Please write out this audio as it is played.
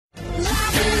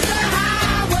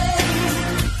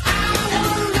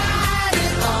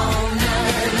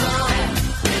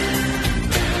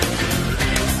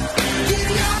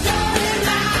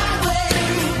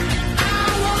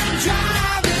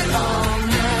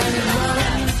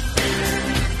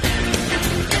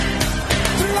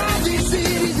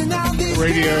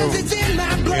Radio.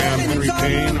 I'm Henry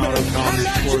Payne, Auto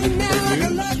Columnist for the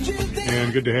Detroit News.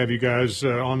 And good to have you guys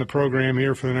on the program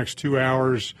here for the next 2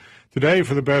 hours today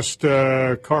for the best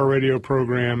car radio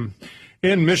program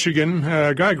in Michigan.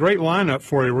 Got a great lineup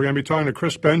for you. We're going to be talking to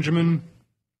Chris Benjamin,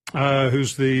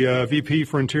 who's the VP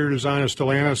for Interior Design at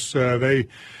Stellantis. They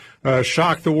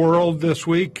shocked the world this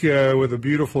week with a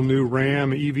beautiful new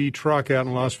Ram EV truck out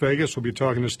in Las Vegas. We'll be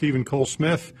talking to Stephen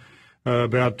Cole-Smith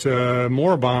about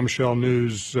more bombshell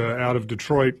news out of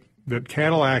Detroit that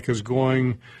Cadillac is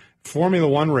going Formula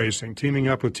One racing, teaming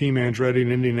up with Team Andretti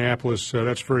in Indianapolis.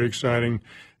 That's very exciting.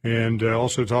 And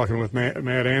also talking with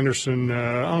Matt Anderson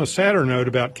on a sadder note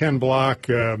about Ken Block,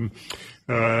 a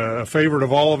favorite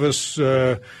of all of us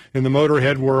in the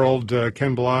motorhead world.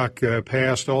 Ken Block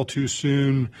passed all too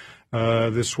soon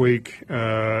this week in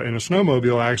a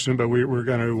snowmobile accident, but we're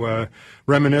going to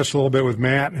reminisce a little bit with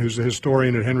Matt, who's a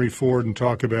historian at Henry Ford, and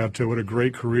talk about what a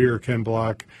great career Ken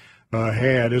Block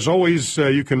had. As always,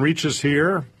 you can reach us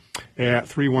here at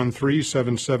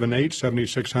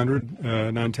 313-778-7600,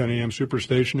 910 AM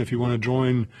Superstation, if you want to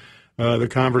join the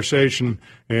conversation.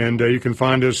 And you can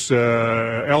find us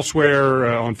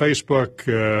elsewhere on Facebook,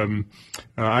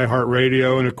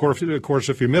 iHeartRadio. And, of course,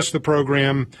 if you missed the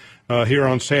program here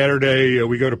on Saturday,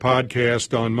 we go to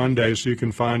podcast on Monday, so you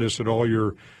can find us at all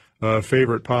your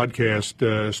favorite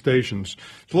podcast stations.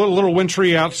 It's a little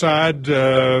wintry outside,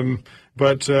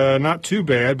 but not too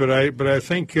bad. But I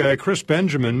think Chris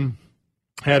Benjamin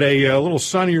had a little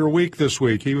sunnier week this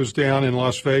week. He was down in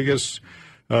Las Vegas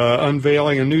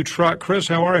unveiling a new truck. Chris,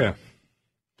 how are you?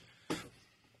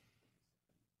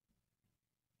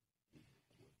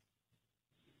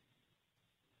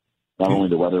 Not only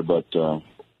the weather, but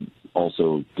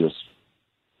also just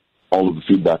all of the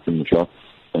feedback from the truck.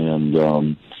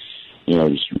 And,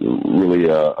 just really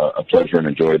a pleasure and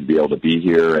a joy to be able to be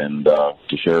here and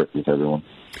to share it with everyone.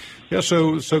 Yeah,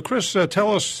 so Chris,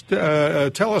 tell us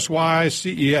why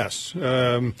CES.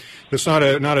 It's not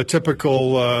a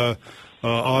typical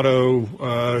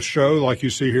auto show like you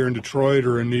see here in Detroit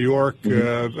or in New York,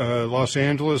 Los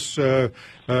Angeles.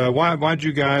 Why'd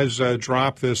you guys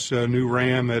drop this new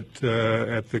Ram at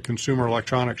the Consumer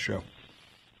Electronics Show?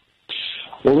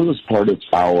 Well, it was part of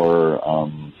our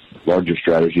larger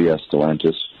strategy as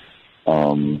Stellantis.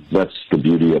 That's the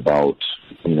beauty about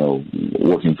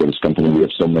working for this company. We have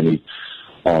so many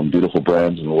beautiful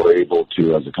brands, and we're able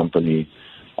to, as a company,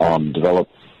 develop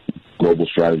global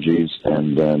strategies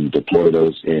and then deploy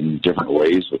those in different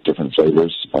ways with different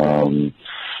flavors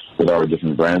with our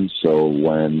different brands. So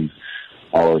when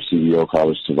our CEO,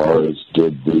 Carlos Tavares,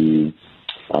 did the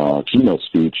keynote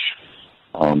speech,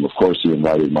 of course he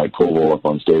invited Mike Koval up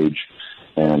on stage,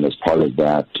 and as part of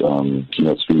that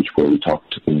keynote speech where we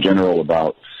talked in general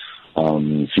about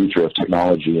the future of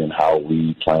technology and how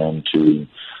we plan to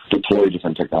deploy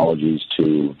different technologies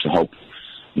to help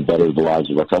better the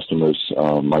lives of our customers,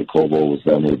 Mike Koval was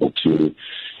then able to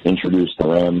introduce the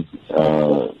Ram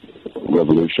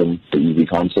revolution, the EV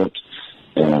concept,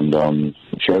 and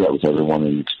share that with everyone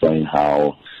and explain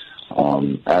how,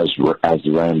 as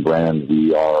the Ram brand,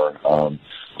 we are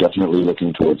definitely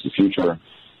looking towards the future,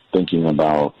 thinking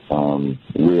about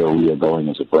where we are going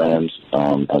as a brand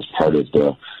as part of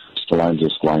the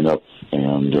Stellantis lineup,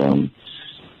 and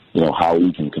how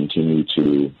we can continue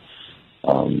to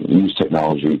use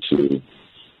technology to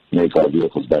make our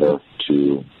vehicles better,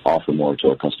 to offer more to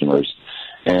our customers,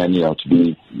 and to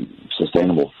be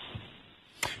sustainable.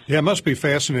 Yeah, it must be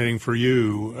fascinating for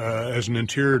you as an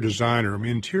interior designer. I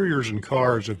mean, interiors in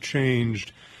cars have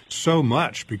changed so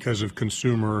much because of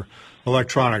consumer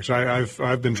electronics.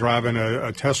 I've been driving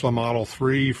a Tesla Model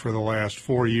 3 for the last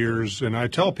 4 years, and I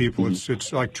tell people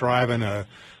it's like driving a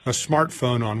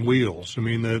smartphone on wheels. I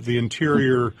mean, the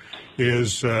interior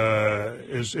is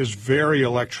very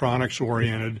electronics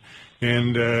oriented,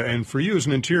 and for you as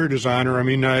an interior designer, I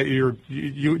mean,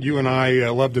 you and I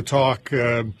love to talk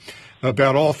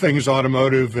about all things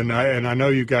automotive, and I know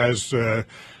you guys do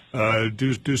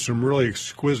some really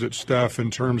exquisite stuff in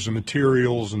terms of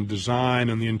materials and design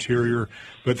and the interior.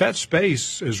 But that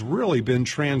space has really been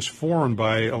transformed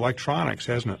by electronics,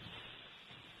 hasn't it?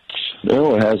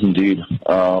 No, it has indeed.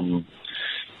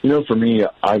 For me,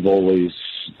 I've always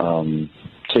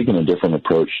taken a different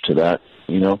approach to that,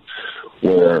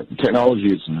 where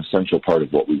technology is an essential part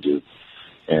of what we do.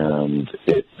 And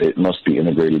it must be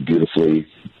integrated beautifully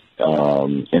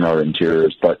in our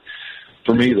interiors. But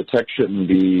for me, the tech shouldn't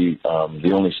be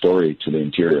the only story to the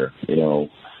interior.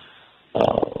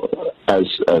 As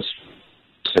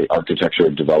say architecture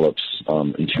develops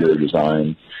interior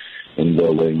design in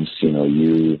buildings,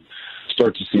 you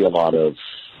start to see a lot of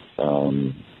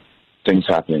things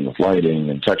happening with lighting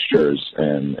and textures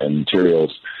and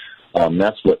materials.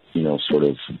 That's what, sort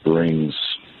of brings,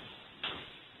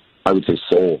 I would say,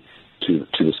 soul to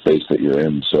the space that you're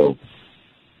in. So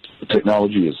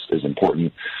technology is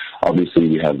important. Obviously,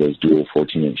 we have those dual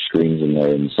 14-inch screens in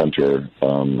there in the center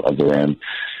of the Ram.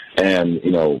 And,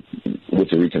 with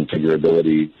the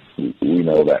reconfigurability, we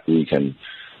know that we can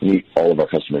meet all of our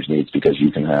customers' needs, because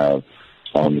you can have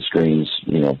the screens,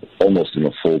 almost in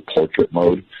a full portrait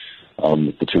mode.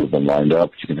 With the two of them lined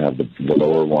up, you can have the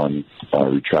lower one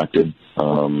retracted,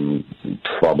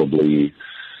 probably,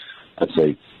 I'd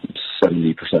say,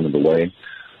 70% of the way.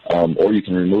 Or you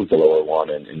can remove the lower one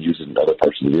and use it in other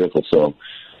parts of the vehicle. So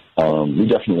we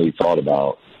definitely thought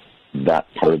about that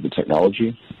part of the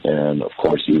technology, and of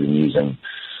course even using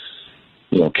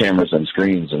cameras and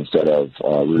screens instead of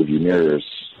rear view mirrors,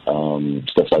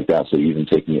 stuff like that. So even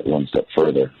taking it one step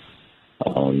further.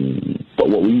 But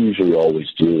what we usually always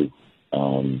do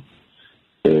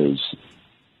is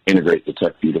integrate the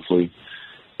tech beautifully.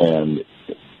 And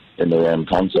in the Ram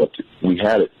concept, we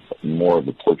had it more of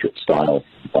a portrait style,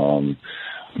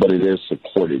 but it is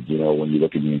supported. When you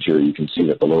look at the interior, you can see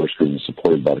that the lower screen is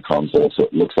supported by the console, so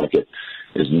it looks like it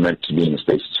is meant to be in a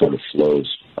space that sort of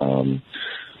flows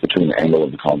between the angle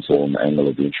of the console and the angle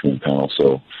of the instrument panel.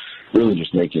 So really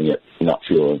just making it not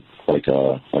feel like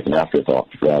an afterthought,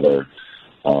 but rather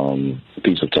a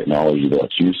piece of technology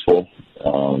that's useful,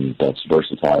 that's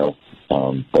versatile,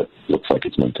 but looks like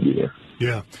it's meant to be there.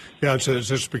 Yeah, it's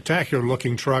a spectacular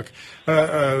looking truck.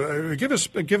 Give us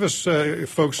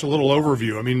folks a little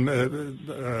overview. I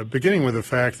mean, beginning with the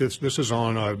fact that this is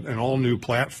on an all new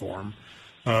platform.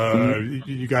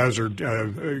 You guys are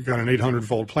got an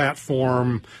 800-volt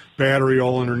platform, battery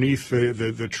all underneath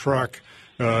the truck.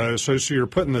 So you're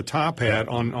putting the top hat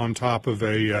on top of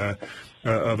a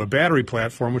battery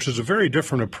platform, which is a very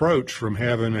different approach from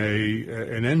having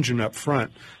an engine up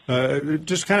front.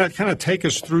 Just kind of take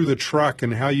us through the truck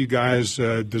and how you guys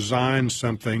designed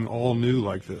something all new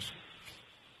like this.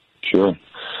 Sure.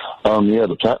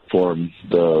 The platform,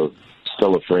 the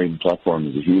Stella Frame platform,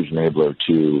 is a huge enabler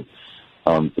to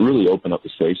really open up the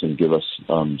space and give us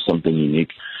something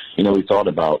unique. We thought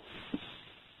about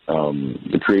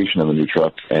the creation of a new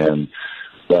truck, and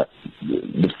that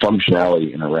the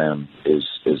functionality in a Ram is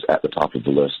at the top of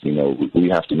the list. We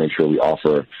have to make sure we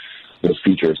offer those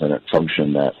features and that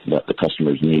function that the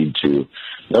customers need to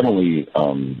not only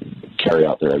carry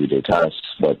out their everyday tasks,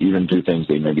 but even do things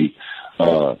they maybe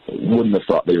wouldn't have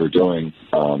thought they were doing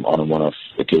on a one-off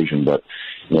occasion. But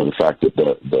the fact that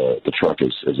the truck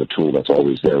is a tool that's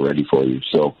always there ready for you.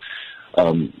 So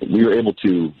we were able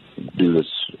to do this,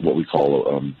 what we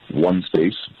call one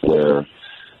space, where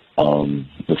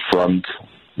the front,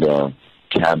 the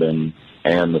cabin,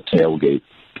 and the tailgate,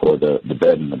 or the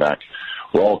bed in the back,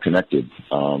 were all connected.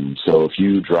 So if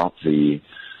you drop the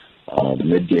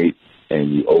midgate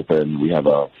and you open, we have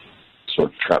a sort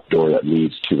of trap door that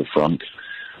leads to the front.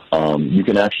 You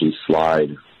can actually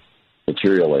slide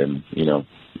material in,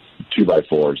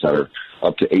 2x4s that are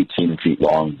up to 18 feet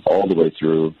long, all the way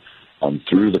through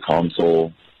the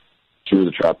console, through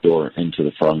the trap door into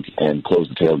the front, and close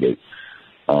the tailgate.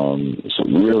 So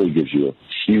it really gives you a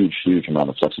huge, huge amount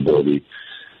of flexibility.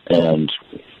 And,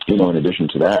 in addition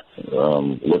to that,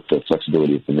 with the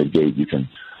flexibility of the midgate, you can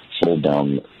fold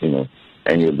down,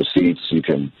 any of the seats. You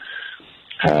can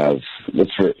have,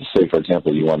 say, for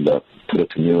example, you wanted to put a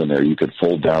canoe in there. You could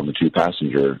fold down the two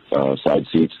passenger side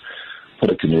seats,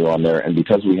 put a canoe on there. And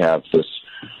because we have this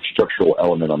structural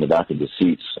element on the back of the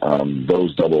seats,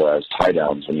 those double as tie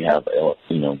downs when you have,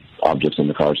 objects in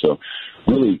the car. So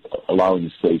really allowing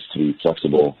the space to be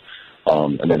flexible,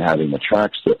 and then having the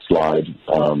tracks that slide,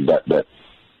 that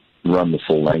run the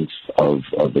full length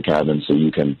of the cabin, so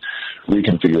you can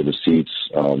reconfigure the seats,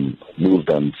 move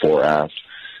them fore aft.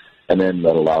 And then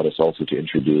that allowed us also to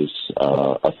introduce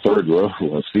a third row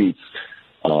of seats,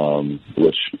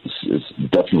 which is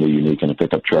definitely unique in a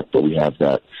pickup truck. But we have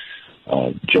that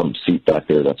jump seat back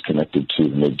there that's connected to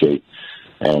the midgate.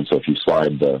 And so if you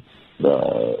slide the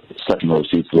second row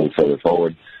seats a little further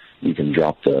forward, you can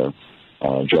drop the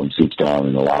jump seats down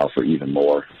and allow for even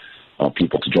more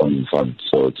people to join in fun.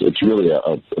 So it's really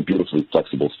a beautifully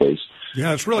flexible space.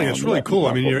 Yeah, it's really cool.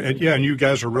 I mean, and you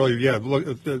guys are really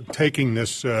taking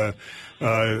this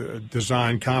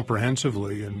design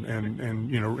comprehensively,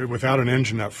 and without an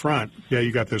engine up front. Yeah,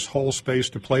 you got this whole space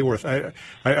to play with.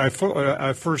 I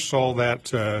first saw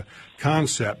that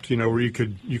concept, where you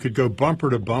could go bumper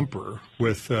to bumper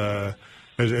with,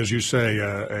 as you say,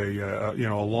 a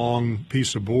long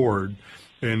piece of board.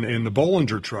 In the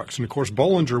Bollinger trucks, and of course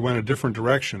Bollinger went a different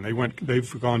direction.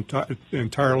 They've gone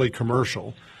entirely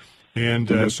commercial,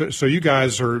 And so you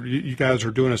guys are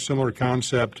doing a similar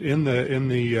concept in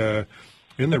the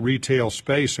retail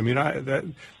space. I mean,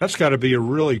 that's got to be a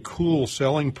really cool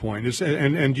selling point.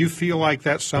 And do you feel like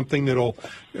that's something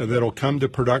that'll come to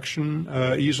production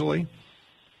easily?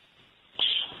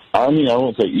 I mean, I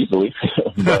won't say easily,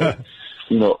 but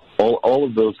all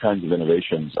of those kinds of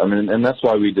innovations. I mean, and that's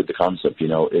why we did the concept.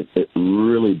 It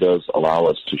really does allow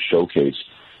us to showcase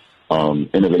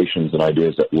innovations and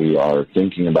ideas that we are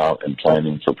thinking about and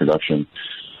planning for production.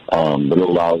 But it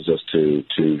allows us to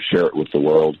share it with the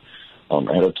world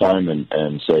ahead of time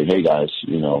and say, hey guys,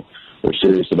 we're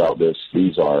serious about this.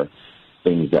 These are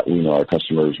things that we know our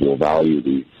customers will value: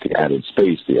 the added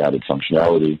space, the added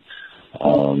functionality.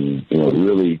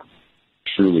 Really,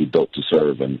 truly built to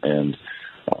serve, and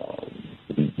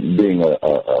being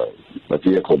a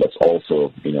vehicle that's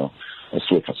also, a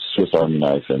Swiss Army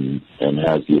knife and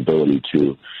has the ability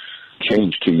to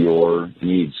change to your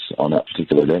needs on that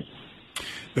particular day.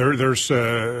 There's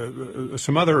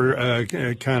some other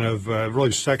kind of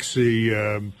really sexy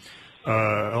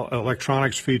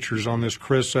electronics features on this,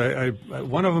 Chris.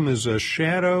 One of them is a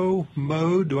shadow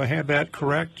mode. Do I have that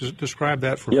correct? Just describe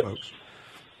that for folks.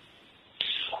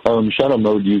 Shadow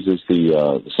mode uses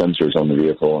the sensors on the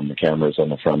vehicle and the cameras on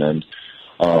the front end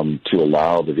to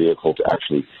allow the vehicle to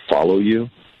actually follow you.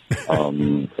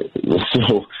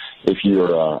 So if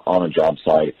you're on a job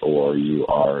site, or you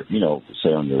are,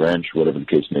 say on your ranch, whatever the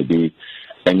case may be,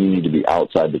 and you need to be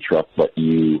outside the truck, but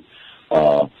you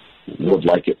would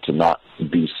like it to not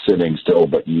be sitting still,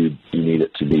 but you need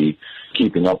it to be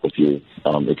keeping up with you,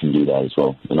 it can do that as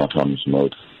well in autonomous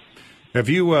mode. Have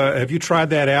you tried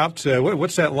that out?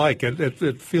 What's that like?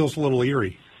 It feels a little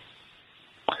eerie.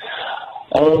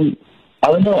 I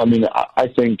don't know. I mean, I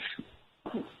think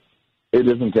it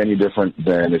isn't any different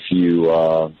than if you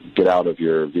get out of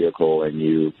your vehicle and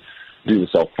you do the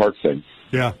self-park thing.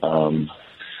 Yeah.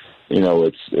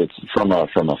 It's from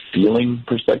a feeling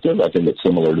perspective, I think it's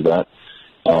similar to that.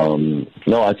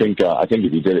 No, I think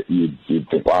if you did it, you'd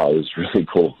think, wow, it was really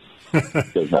cool.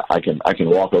 Because I can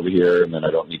walk over here, and then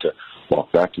I don't need to walk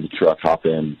back to the truck, hop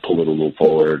in, pull it a little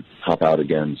forward, hop out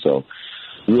again. So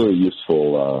really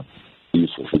useful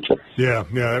feature. Yeah,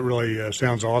 that really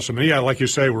sounds awesome. And yeah, like you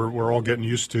say, we're all getting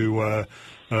used to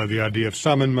the idea of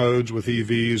summon modes with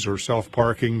EVs or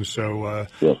self-parking. So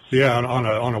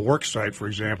on a work site, for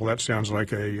example, that sounds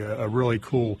like a really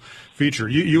cool feature.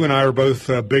 You and I are both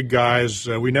big guys.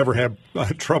 We never have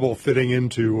trouble fitting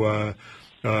into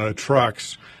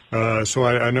trucks. So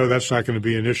I know that's not going to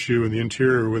be an issue in the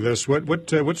interior with this.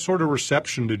 What sort of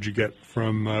reception did you get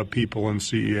from people in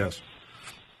CES?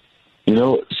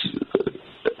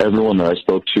 Everyone that I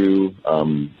spoke to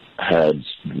had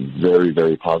very,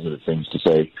 very positive things to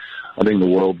say. I think the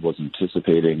world was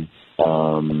anticipating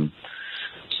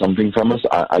something from us.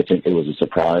 I think it was a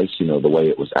surprise, the way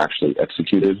it was actually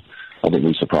executed. I think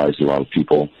we surprised a lot of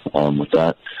people with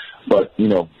that. But,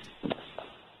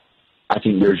 I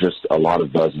think there's just a lot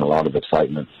of buzz and a lot of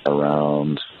excitement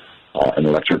around an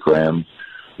electric Ram.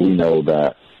 We know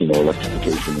that,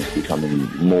 electrification is becoming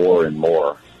more and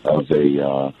more of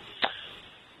a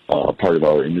part of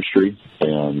our industry.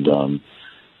 And,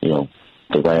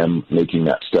 the Ram making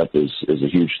that step is a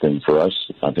huge thing for us,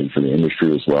 I think for the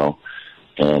industry as well.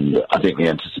 And I think the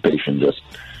anticipation just,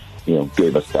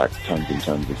 gave us back tons and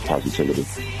tons of positivity.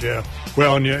 Yeah.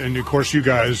 Well, and of course, you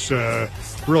guys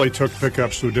really took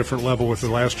pickups to a different level with the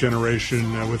last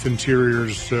generation, with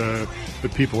interiors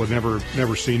that people had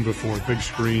never seen before, big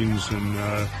screens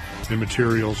and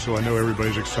materials. So I know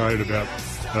everybody's excited about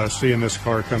seeing this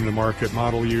car come to market,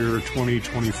 model year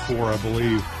 2024, I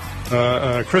believe.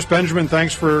 Chris Benjamin,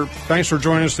 thanks for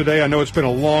joining us today. I know it's been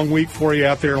a long week for you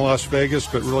out there in Las Vegas,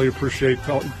 but really appreciate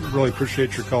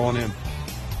your calling in.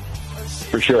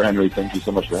 For sure, Henry. Thank you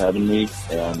so much for having me.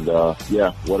 And,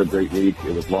 what a great week.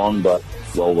 It was long, but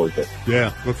well worth it.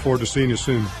 Yeah, look forward to seeing you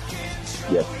soon.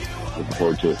 Yes, looking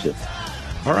forward to it, too.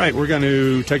 All right, we're going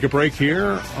to take a break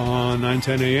here on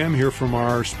 9:10 a.m., hear from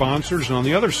our sponsors. And on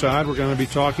the other side, we're going to be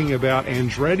talking about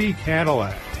Andretti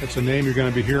Cadillac. That's a name you're going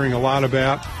to be hearing a lot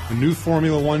about, a new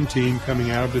Formula One team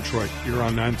coming out of Detroit here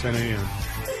on 9:10 a.m.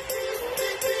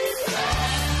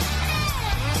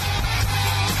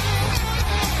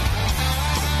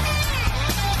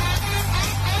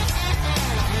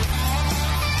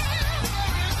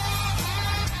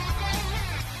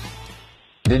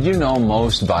 Did you know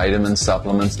most vitamin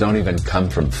supplements don't even come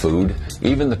from food?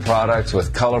 Even the products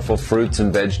with colorful fruits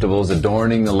and vegetables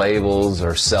adorning the labels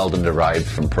are seldom derived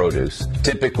from produce.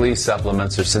 Typically,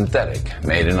 supplements are synthetic,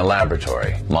 made in a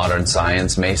laboratory. Modern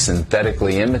science may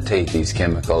synthetically imitate these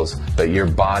chemicals, but your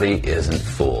body isn't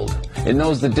fooled. It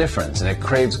knows the difference, and it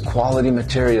craves quality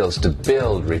materials to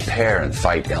build, repair, and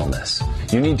fight illness.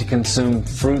 You need to consume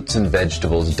fruits and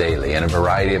vegetables daily in a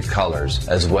variety of colors,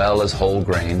 as well as whole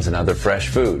grains and other fresh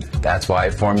food. That's why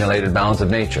I formulated Balance of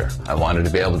Nature. I wanted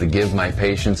to be able to give my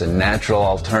patients a natural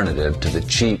alternative to the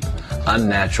cheap,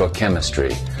 unnatural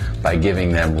chemistry by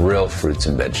giving them real fruits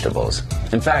and vegetables.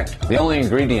 In fact, the only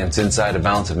ingredients inside of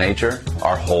Balance of Nature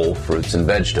are whole fruits and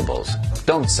vegetables.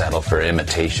 Don't settle for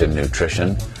imitation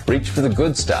nutrition. Reach for the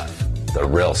good stuff, the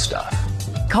real stuff.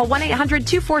 Call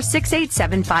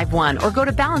 1-800-246-8751 or go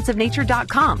to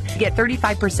balanceofnature.com. Get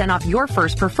 35% off your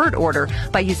first preferred order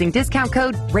by using discount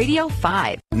code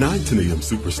RADIO5. 9 AM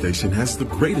Superstation has the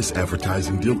greatest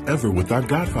advertising deal ever with our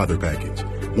Godfather package.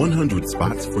 100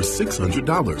 spots for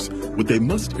 $600 with a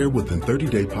must-air within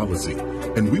 30-day policy.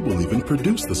 And we will even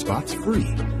produce the spots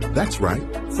free. That's right,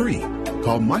 free.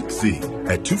 Call Mike Z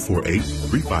at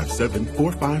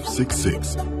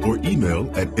 248-357-4566 or email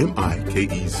at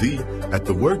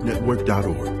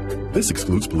mikez@thewordnetwork.org. This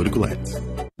excludes political ads.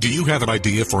 Do you have an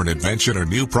idea for an invention or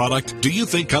new product? Do you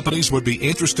think companies would be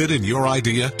interested in your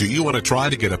idea? Do you want to try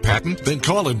to get a patent? Then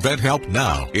call InventHelp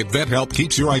now. InventHelp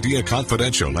keeps your idea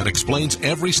confidential and explains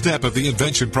every step of the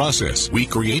invention process. We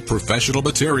create professional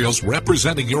materials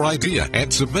representing your idea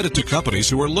and submit it to companies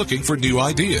who are looking for new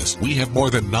ideas. We have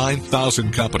more than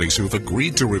 9,000 companies who have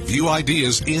agreed to review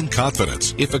ideas in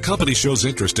confidence. If a company shows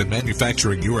interest in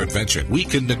manufacturing your invention, we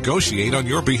can negotiate on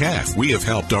your behalf. We have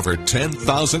helped over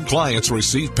 10,000 clients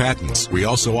receive patents. We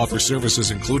also offer services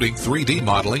including 3D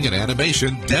modeling and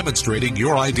animation demonstrating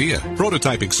your idea,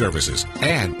 prototyping services,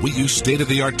 and we use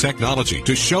state-of-the-art technology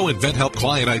to show InventHelp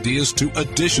client ideas to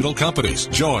additional companies.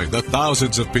 Join the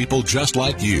thousands of people just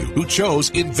like you who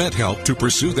chose InventHelp to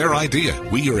pursue their idea.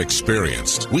 We are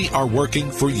experienced. We are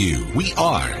working for you. We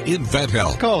are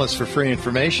InventHelp. Call us for free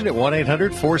information at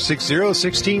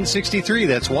 1-800-460-1663.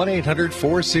 That's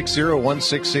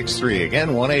 1-800-460-1663.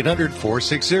 Again,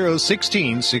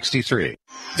 1-800-460-1663.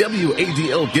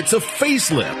 WADL gets a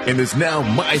facelift and is now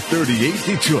My 38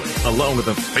 Detroit. Along with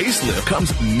a facelift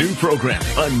comes new programming.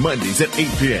 On Mondays at 8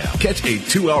 p.m., catch a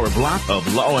 2-hour block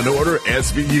of Law & Order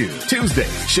SVU. Tuesday,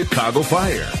 Chicago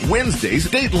Fire. Wednesdays,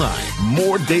 Dateline.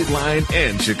 More Dateline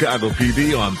and Chicago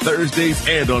PD on Thursdays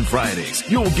and on Fridays.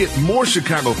 You'll get more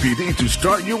Chicago PD to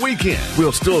start your weekend.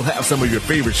 We'll still have some of your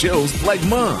favorite shows like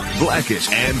Mom,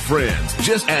 Blackish, and Friends.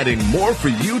 Just adding more for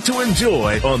you to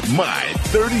enjoy on My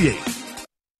 38.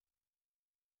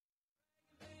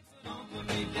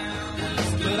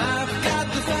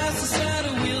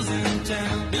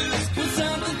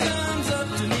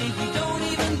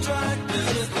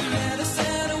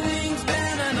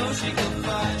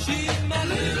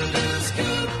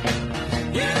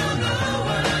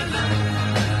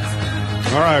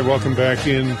 All right, welcome back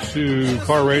into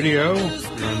Car Radio,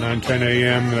 9:10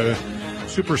 a.m.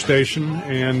 Superstation,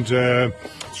 and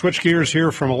switch gears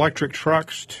here from electric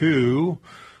trucks to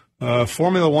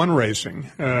Formula One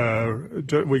racing.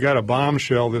 We got a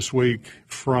bombshell this week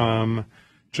from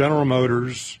General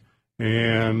Motors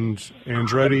and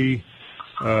Andretti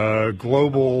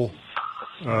Global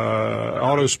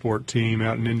Autosport team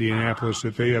out in Indianapolis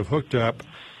that they have hooked up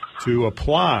to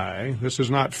apply. This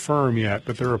is not firm yet,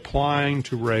 but they're applying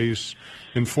to race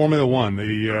in Formula One,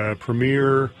 the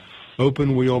premier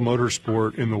open-wheel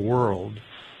motorsport in the world.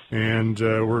 And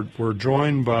we're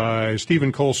joined by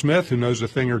Stephen Cole Smith, who knows a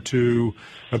thing or two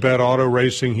about auto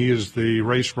racing. He is the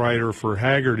race writer for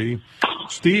Hagerty.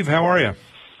 Steve, how are you?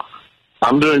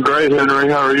 I'm doing great,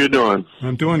 Henry. How are you doing?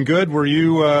 I'm doing good. Were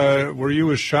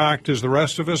you as shocked as the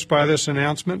rest of us by this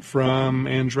announcement from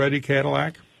Andretti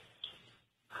Cadillac?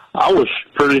 I was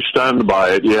pretty stunned by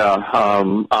it, yeah.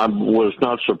 I was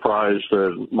not surprised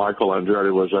that Michael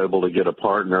Andretti was able to get a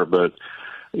partner, but,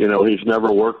 you know, he's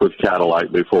never worked with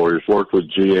Cadillac before. He's worked with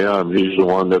GM. He's the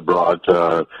one that brought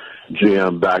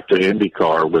GM back to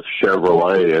IndyCar with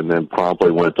Chevrolet and then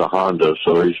promptly went to Honda.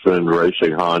 So he's been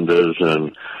racing Hondas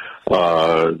and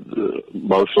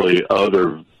mostly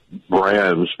other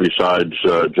brands besides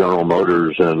General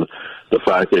Motors, and the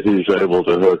fact that he's able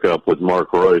to hook up with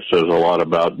Mark Royce says a lot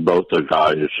about both the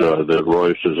guys, that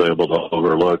Royce is able to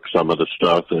overlook some of the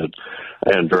stuff that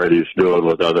Andretti's doing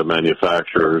with other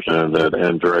manufacturers, and that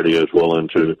Andretti is willing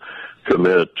to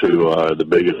commit to the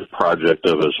biggest project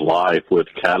of his life with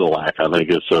Cadillac. I think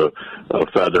it's a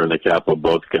feather in the cap of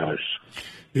both guys.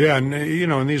 Yeah, and you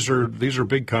know, and these are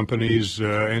big companies.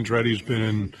 Andretti's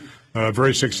been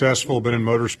very successful, been in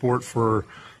motorsport for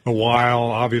a while.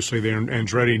 Obviously, the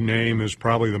Andretti name is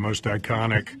probably the most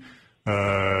iconic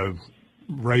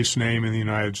race name in the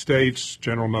United States.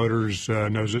 General Motors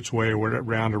knows its way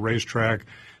around a racetrack.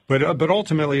 But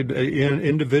ultimately,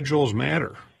 individuals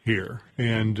matter here.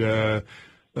 And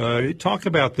talk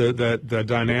about the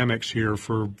dynamics here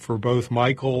for both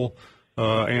Michael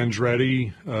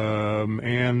Andretti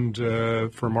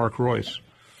and for Mark Royce.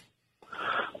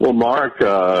 Well, Mark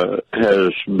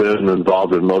has been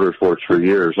involved in motorsports for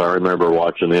years. I remember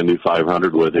watching the Indy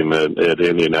 500 with him at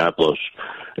Indianapolis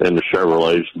in the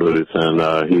Chevrolet's booth, and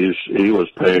he was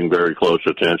paying very close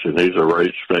attention. He's a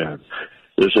race fan.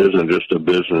 This isn't just a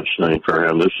business thing for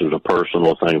him. This is a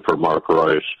personal thing for Mark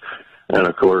Royce. And,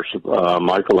 of course,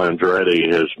 Michael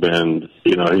Andretti has been,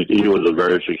 he was a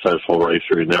very successful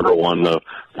racer. He never won the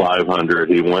 500.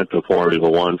 He went to Formula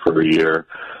One for a year,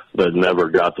 but never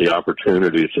got the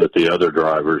opportunities that the other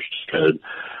drivers did.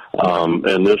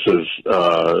 And this is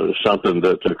something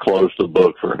that to close the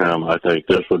book for him, I think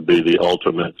this would be the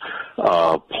ultimate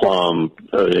plum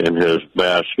in his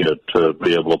basket to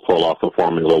be able to pull off a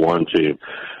Formula One team.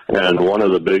 And one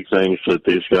of the big things that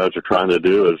these guys are trying to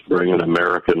do is bring an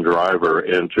American driver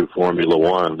into Formula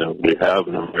One. And we have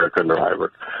an American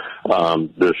driver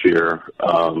this year,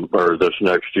 or this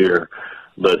next year,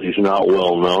 but he's not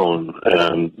well known.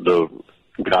 And the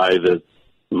guy that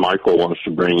Michael wants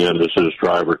to bring in is his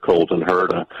driver, Colton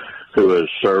Herta, who has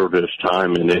served his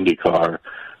time in IndyCar.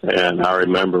 And I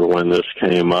remember when this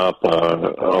came up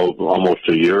almost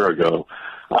a year ago,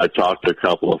 I talked to a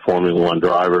couple of Formula One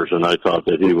drivers, and I thought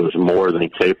that he was more than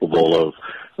capable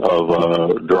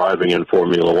of driving in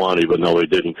Formula One, even though he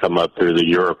didn't come up through the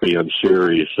European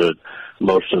series that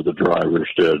most of the drivers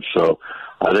did. So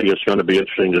I think it's going to be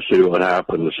interesting to see what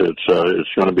happens. It's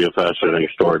going to be a fascinating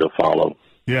story to follow.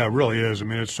 Yeah, it really is. I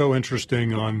mean, it's so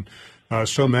interesting on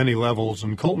so many levels.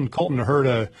 And Colton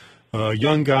Herta, a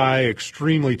young guy,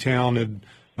 extremely talented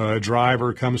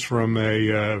driver, comes from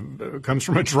a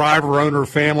driver owner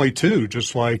family too,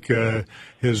 just like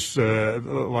his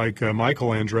Michael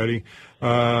Andretti,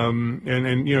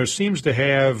 and seems to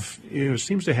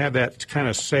have that kind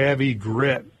of savvy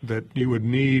grit that you would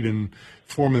need in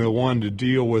Formula One to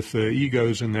deal with the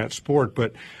egos in that sport.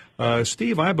 But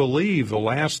Steve, I believe the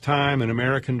last time an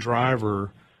American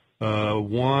driver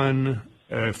won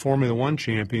a Formula One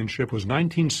championship was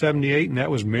 1978, and that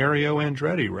was Mario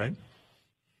Andretti, right?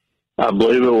 I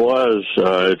believe it was.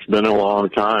 It's been a long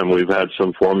time. We've had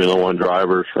some Formula One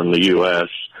drivers from the U.S.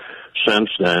 since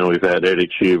then. We've had Eddie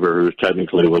Cheever, who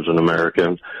technically was an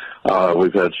American.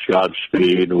 We've had Scott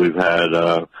Speed. We've had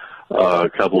a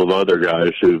couple of other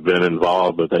guys who've been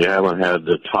involved, but they haven't had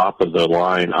the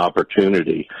top-of-the-line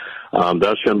opportunity.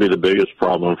 That's going to be the biggest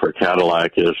problem for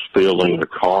Cadillac, is fielding a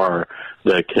car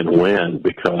that can win,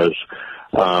 because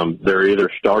they're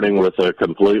either starting with a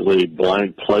completely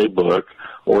blank playbook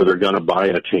or they're going to buy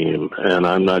a team. And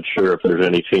I'm not sure if there's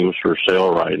any teams for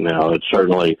sale right now. It's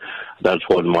certainly, that's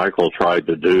what Michael tried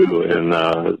to do in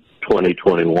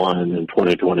 2021 and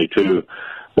 2022,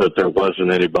 but there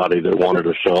wasn't anybody that wanted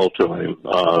to sell to him,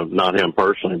 not him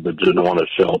personally, but didn't want to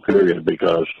sell, period,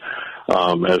 because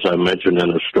as I mentioned in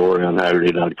a story on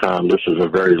Haggerty.com, this is a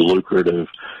very lucrative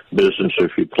business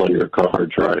if you play your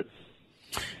cards right.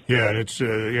 Yeah, it's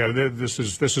this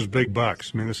is big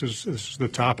bucks. I mean, this is the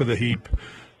top of the heap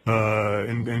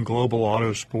in global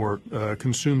auto sport.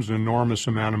 Consumes an enormous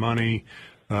amount of money.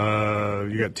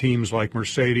 You got teams like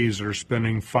Mercedes that are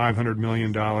spending $500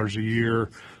 million a year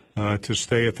to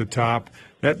stay at the top.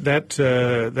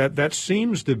 That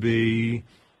seems to be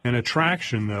an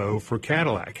attraction, though, for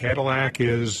Cadillac. Cadillac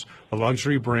is a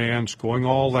luxury brand. It's going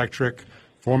all electric.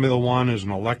 Formula One is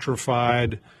an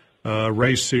electrified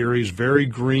race series, very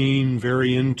green,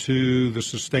 very into the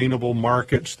sustainable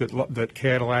markets that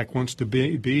Cadillac wants to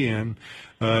be in.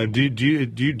 Do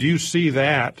you see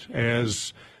that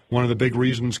as one of the big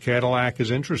reasons Cadillac is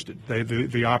interested?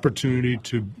 The opportunity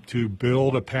to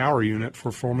build a power unit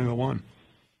for Formula One.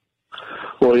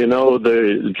 Well,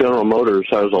 the General Motors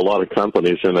has a lot of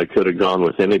companies, and they could have gone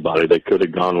with anybody. They could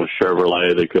have gone with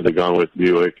Chevrolet. They could have gone with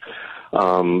Buick.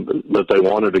 But they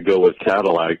wanted to go with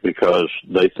Cadillac because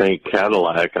they think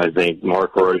Cadillac, I think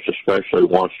Mark Royce especially,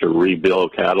 wants to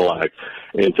rebuild Cadillac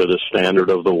into the standard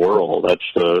of the world. That's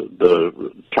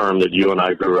the term that you and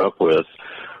I grew up with.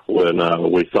 When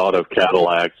we thought of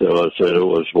Cadillac, it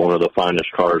was one of the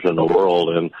finest cars in the world.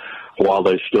 And while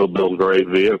they still build great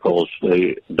vehicles,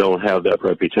 they don't have that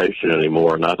reputation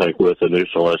anymore. And I think with the new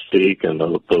Celestiq and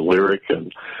the Lyriq,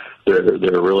 and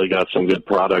they're really got some good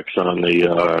products on the,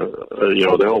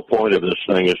 the whole point of this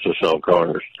thing is to sell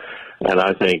cars. And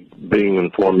I think being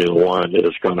in Formula One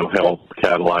is going to help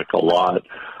Cadillac a lot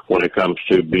when it comes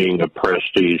to being a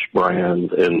prestige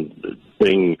brand and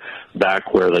being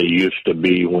back where they used to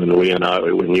be when you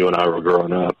and I were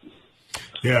growing up.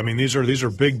 Yeah, I mean, these are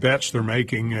big bets they're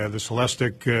making. The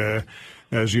Celestiq,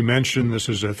 as you mentioned, this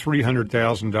is a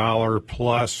 $300,000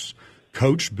 plus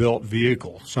coach-built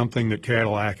vehicle, something that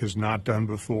Cadillac has not done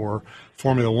before.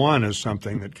 Formula One is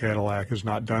something that Cadillac has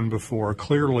not done before.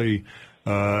 Clearly,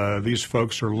 these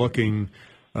folks are looking,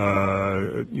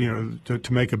 to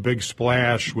make a big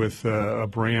splash with a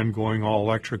brand going all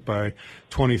electric by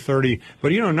 2030.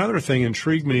 But, another thing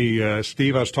intrigued me,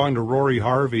 Steve. I was talking to Rory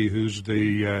Harvey, who's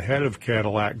the head of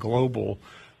Cadillac Global,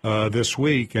 this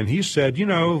week, and he said,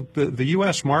 the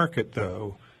U.S. market,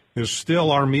 though, is still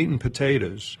our meat and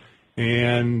potatoes.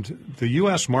 And the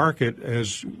U.S. market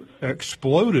has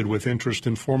exploded with interest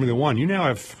in Formula One. You now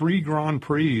have 3 Grand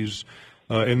Prix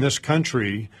in this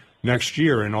country next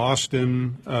year in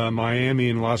Austin, Miami,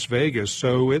 and Las Vegas.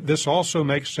 So this also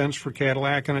makes sense for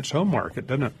Cadillac in its home market,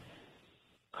 doesn't it?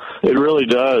 It really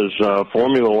does.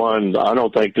 Formula One, I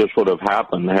don't think this would have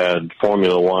happened had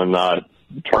Formula One not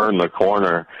turned the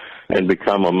corner and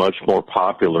become a much more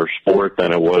popular sport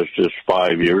than it was just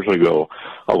 5 years ago.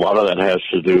 A lot of that has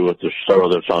to do with the show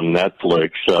that's on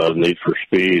Netflix, Need for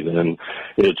Speed, and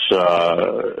it's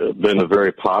been a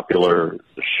very popular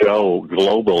show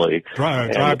globally.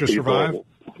 Drive to Survive?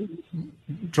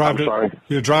 Drive to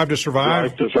Survive? Drive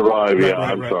to Survive, yeah,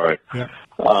 right, I'm sorry. Yeah.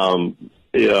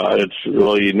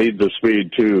 You need the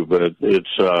speed too, but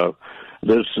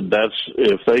that's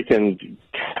if they can,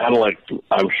 Cadillac,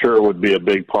 I'm sure, would be a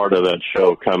big part of that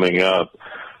show coming up,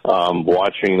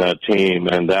 watching that team,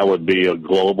 and that would be a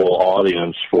global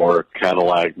audience for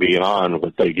Cadillac beyond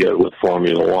what they get with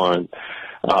Formula One.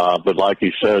 But like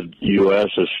you said, U.S.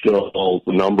 is still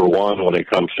number one when it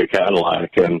comes to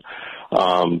Cadillac, and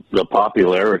the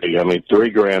popularity, 3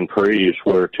 Grand Prix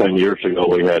where 10 years ago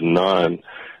we had none.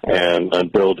 And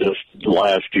until just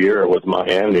last year with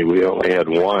Miami, we only had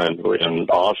 1 in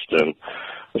Austin.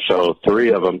 So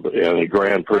 3 of them in the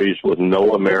Grand Prix with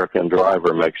no American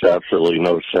driver makes absolutely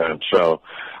no sense. So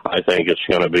I think it's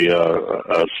going to be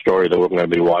a story that we're going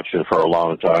to be watching for a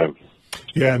long time.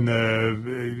 Yeah,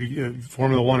 and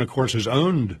Formula One, of course, is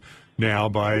owned now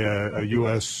by a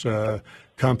U.S.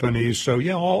 company. So,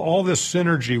 yeah, all this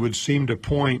synergy would seem to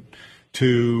point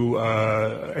to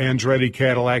Andretti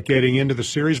Cadillac getting into the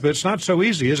series, but it's not so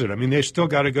easy, is it? They still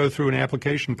got to go through an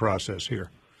application process here.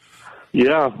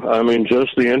 Yeah,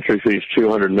 just the entry fee is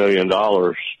 $200 million,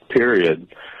 period.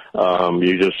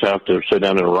 You just have to sit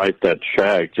down and write that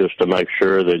check just to make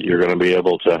sure that you're going to be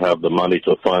able to have the money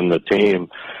to fund the team.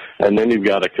 And then you've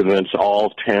got to convince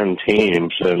all 10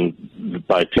 teams, and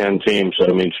by 10 teams,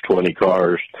 that means 20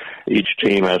 cars. Each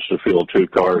team has to field 2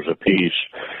 cars apiece.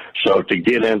 So to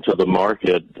get into the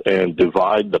market and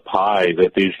divide the pie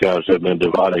that these guys have been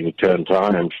dividing 10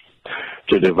 times,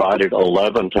 to divide it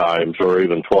 11 times or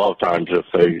even 12 times if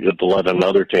they let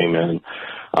another team in,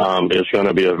 is going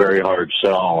to be a very hard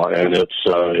sell, and it's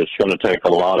going to take a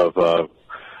lot of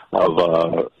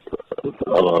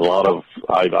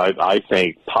I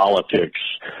think politics.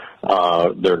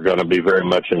 They're going to be very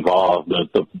much involved.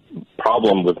 But the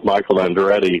problem with Michael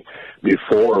Andretti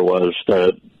before was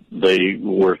that he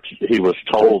was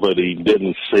told that they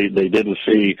didn't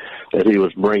see that he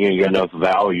was bringing enough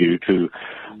value to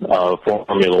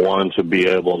Formula One to be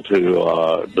able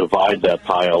to divide that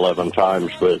pie 11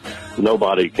 times, but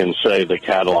nobody can say that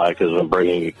Cadillac isn't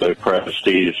bringing the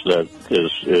prestige that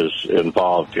is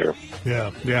involved here.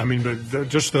 Yeah, but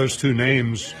just those 2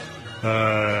 names,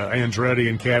 Andretti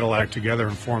and Cadillac together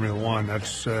in Formula One,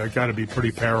 that's got to be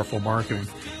pretty powerful marketing.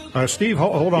 Steve,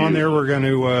 hold on there. We're going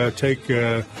to take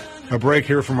a break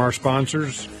here from our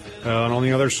sponsors. And on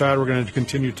the other side, we're going to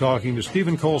continue talking to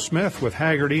Stephen Cole Smith with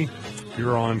Hagerty.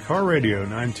 You're on Car Radio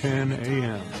 910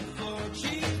 AM.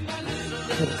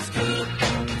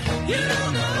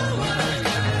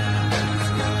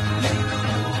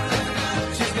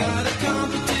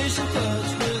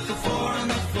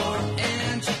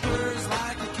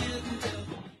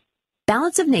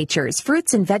 Balance of Nature's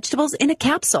fruits and vegetables in a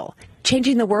capsule,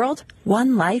 changing the world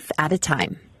one life at a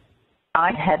time.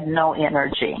 I had no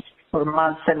energy. For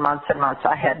months and months and months,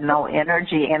 I had no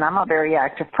energy, and I'm a very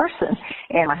active person.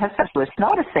 And my husband was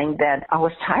noticing that I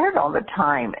was tired all the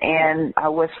time, and I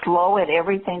was slow at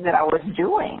everything that I was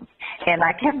doing. And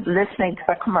I kept listening to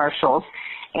the commercials,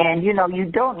 And, you know, you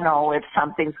don't know if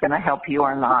something's going to help you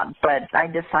or not, but I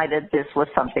decided this was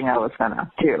something I was going to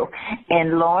do.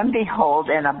 And lo and behold,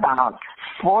 in about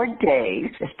 4 days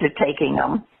after taking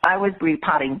them, I was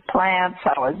repotting plants.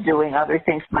 I was doing other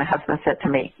things. My husband said to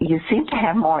me, "You seem to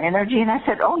have more energy." And I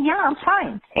said, "Oh, yeah, I'm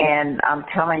fine." And I'm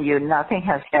telling you, nothing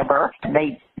has ever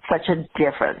made such a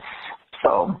difference.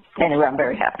 So anyway, I'm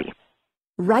very happy.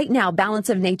 Right now, Balance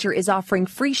of Nature is offering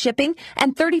free shipping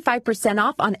and 35%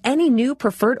 off on any new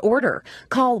preferred order.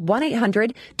 Call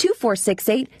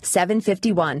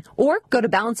 1-800-2468-751 or go to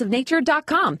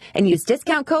balanceofnature.com and use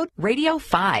discount code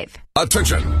RADIO5.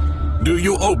 Attention! Do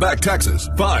you owe back taxes,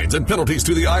 fines, and penalties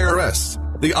to the IRS?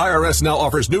 The IRS now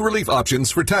offers new relief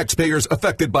options for taxpayers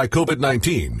affected by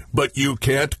COVID-19, but you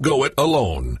can't go it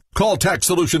alone. Call Tax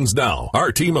Solutions now.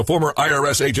 Our team of former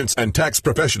IRS agents and tax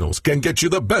professionals can get you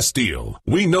the best deal.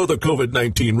 We know the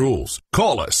COVID-19 rules.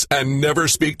 Call us and never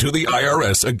speak to the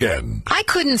IRS again. I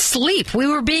couldn't sleep. We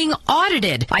were being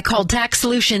audited. I called Tax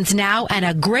Solutions now, and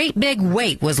a great big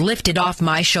weight was lifted off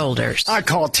my shoulders. I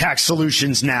called Tax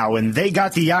Solutions now, and they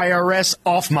got the IRS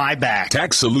off my back.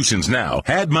 Tax Solutions now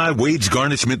had my wage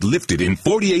garnishment lifted in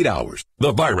 48 hours.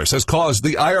 The virus has caused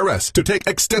the IRS to take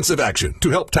extensive action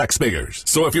to help taxpayers.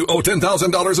 So if you owe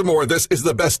 $10,000 or more, this is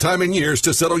the best time in years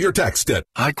to settle your tax debt.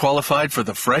 I qualified for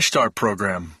the Fresh Start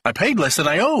program. I paid less than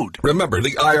I owed. Remember,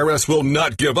 the IRS will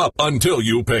not give up until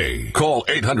you pay. Call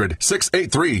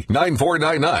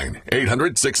 800-683-9499.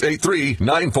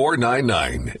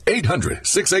 800-683-9499.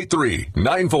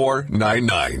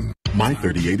 800-683-9499.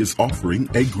 My38 is offering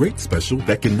a great special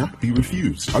that cannot be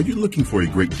refused. Are you looking for a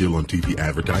great deal on TV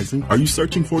advertising? Are you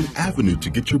searching for an avenue to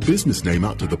get your business name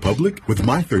out to the public? With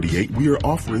My38, we are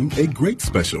offering a great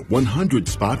special, 100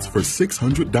 spots for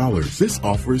 $600. This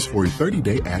offer is for a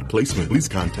 30-day ad placement. Please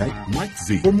contact Mike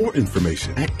Z for more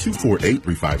information at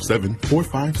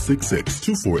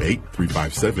 248-357-4566,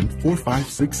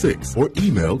 248-357-4566, or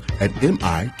email at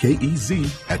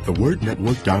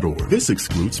mikez@thewordnetwork.org. This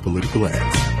excludes political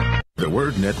ads. The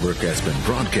Word Network has been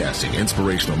broadcasting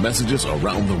inspirational messages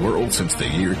around the world since the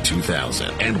year 2000,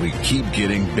 and we keep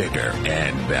getting bigger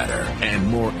and better and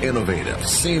more innovative.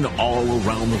 Seen all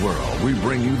around the world, we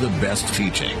bring you the best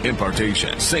teaching,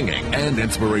 impartation, singing, and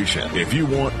inspiration. If you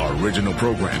want original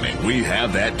programming, we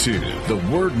have that too. The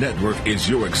Word Network is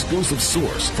your exclusive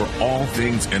source for all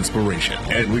things inspiration,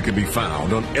 and we can be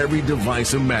found on every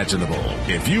device imaginable.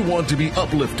 If you want to be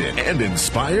uplifted and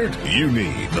inspired, you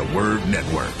need the Word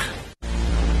Network.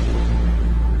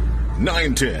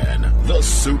 910, the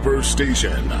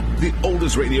Superstation, the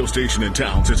oldest radio station in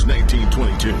town since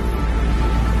 1922.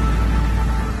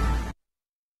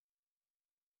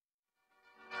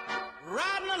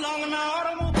 Riding along in my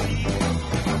automobile,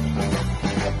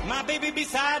 my baby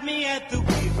beside me at the wheel.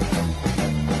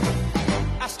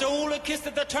 I stole a kiss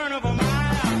at the turn of a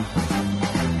mile,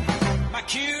 my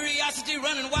curiosity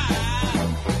running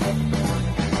wild,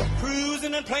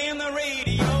 cruising and playing the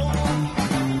radio.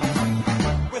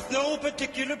 No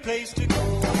particular place to go.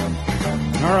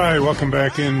 All right, welcome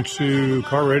back into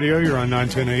Car Radio. You're on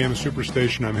 910 AM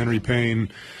Superstation. I'm Henry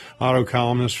Payne, auto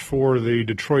columnist for the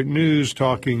Detroit News,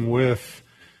 talking with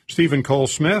Stephen Cole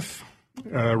Smith,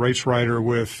 race writer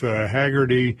with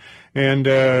Hagerty. And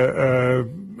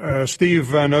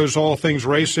Steve knows all things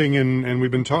racing, and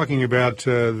we've been talking about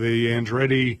the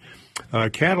Andretti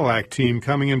Cadillac team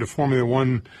coming into Formula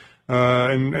One.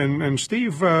 And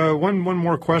Steve, one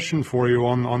more question for you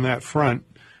on that front.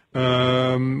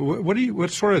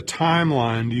 What sort of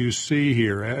timeline do you see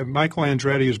here? Michael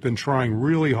Andretti has been trying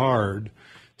really hard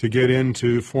to get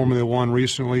into Formula One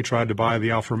recently. Tried to buy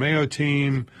the Alfa Romeo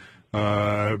team,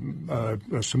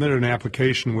 submitted an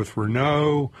application with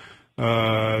Renault.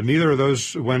 Neither of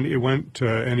those went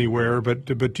anywhere.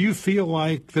 But do you feel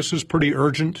like this is pretty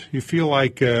urgent? You feel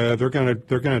like they're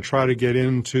gonna try to get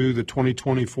into the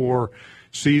 2024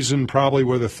 season, probably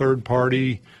with a third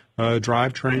party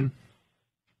drivetrain?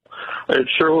 It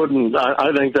sure wouldn't.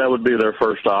 I think that would be their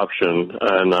first option.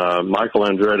 And Michael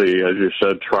Andretti, as you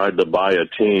said, tried to buy a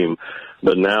team.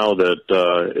 But now that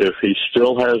if he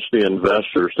still has the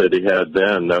investors that he had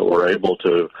then that were able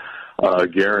to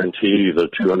guarantee the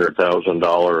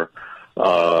 $200,000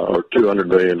 or $200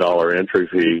 million entry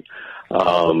fee,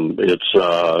 it's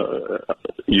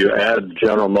you add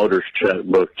General Motors'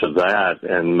 checkbook to that,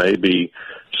 and maybe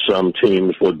some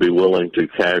teams would be willing to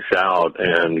cash out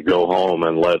and go home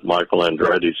and let Michael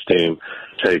Andretti's team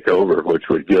take over, which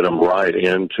would get them right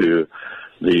into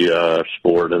the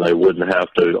sport, and they wouldn't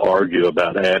have to argue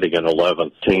about adding an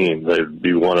 11th team. They'd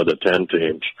be one of the 10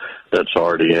 teams that's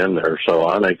already in there. So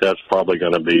I think that's probably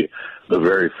going to be the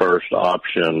very first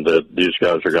option that these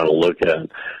guys are going to look at.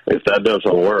 If that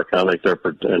doesn't work, I think they're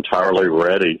entirely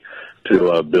ready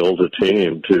to build a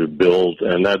team,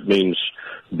 and that means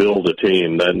build a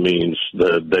team. That means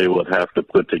that they would have to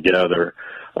put together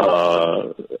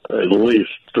at least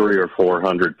 300 or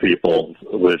 400 people,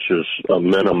 which is a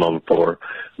minimum for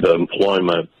the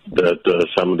employment that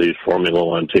some of these Formula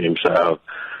One teams have,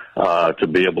 to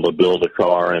be able to build a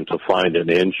car and to find an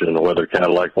engine. Whether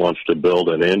Cadillac wants to build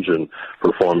an engine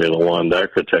for Formula One,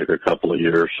 that could take a couple of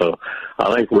years. So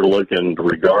I think we're looking,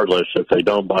 regardless, if they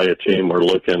don't buy a team, we're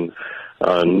looking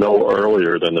no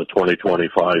earlier than the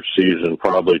 2025 season,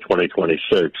 probably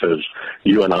 2026. As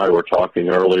you and I were talking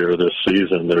earlier this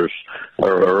season,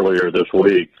 earlier this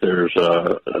week,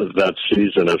 that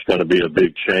season is going to be a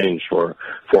big change for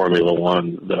Formula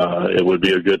One. It would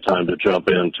be a good time to jump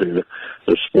into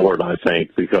the sport, I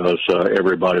think, because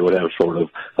everybody would have sort of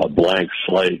a blank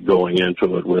slate going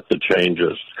into it with the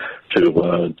changes to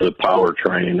the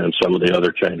powertrain and some of the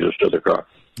other changes to the car.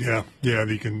 Yeah,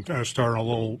 you can start a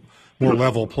little more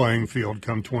level playing field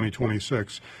come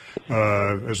 2026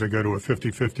 as they go to a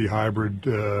 50-50 hybrid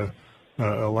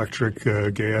electric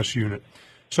gas unit.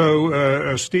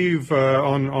 So, Steve,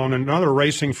 on another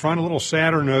racing front, a little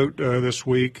sadder note this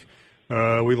week,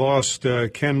 we lost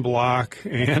Ken Block,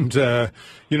 and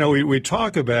we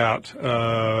talk about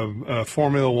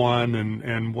Formula One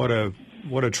and what a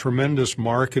tremendous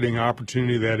marketing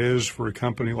opportunity that is for a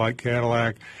company like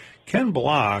Cadillac. Ken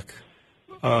Block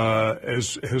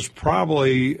is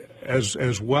probably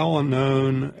as well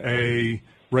known a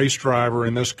race driver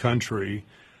in this country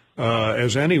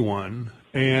as anyone,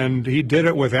 and he did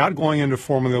it without going into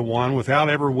Formula One, without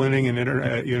ever winning an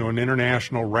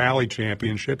international rally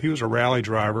championship. He was a rally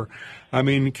driver. I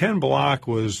mean, Ken Block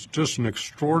was just an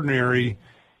extraordinary,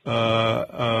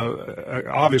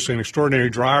 obviously an extraordinary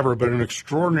driver, but an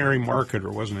extraordinary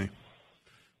marketer, wasn't he?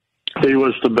 He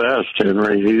was the best,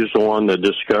 Henry. He's the one that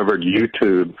discovered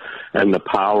YouTube and the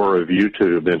power of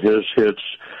YouTube, and his hits,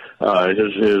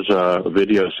 his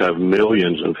videos have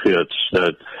millions of hits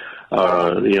that,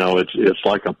 it's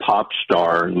like a pop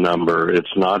star number.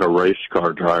 It's not a race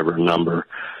car driver number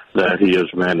that he has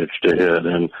managed to hit.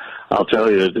 And I'll tell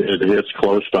you, it hits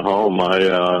close to home.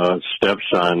 My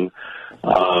stepson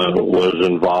was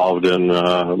involved in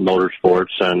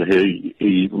motorsports, and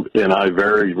he and I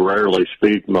very rarely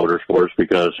speak motorsports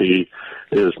because he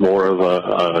is more of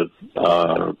a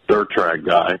dirt track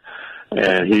guy.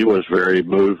 And he was very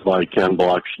moved by Ken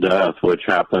Block's death, which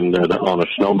happened on a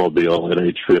snowmobile at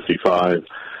age 55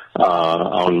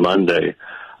 on Monday.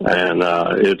 And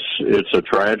it's a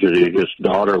tragedy. His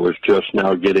daughter was just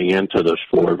now getting into the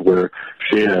sport, where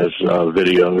she has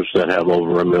videos that have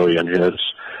over 1 million hits.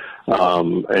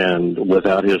 And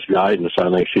without his guidance, I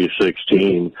think she's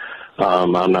 16.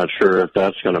 I'm not sure if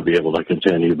that's going to be able to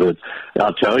continue, but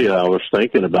I'll tell you, I was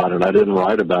thinking about it. I didn't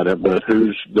write about it, but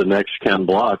who's the next Ken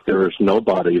Block? There is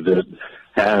nobody that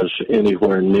has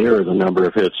anywhere near the number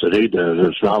of hits that he did.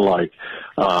 It's not like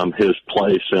his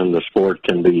place in the sport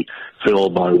can be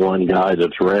filled by one guy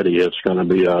that's ready. It's going to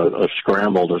be a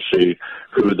scramble to see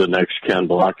who the next Ken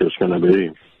Block is going to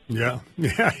be. Yeah,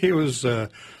 he was.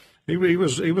 He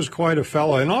was quite a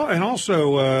fellow, and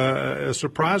also a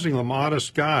surprisingly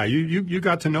modest guy. You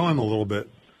got to know him a little bit.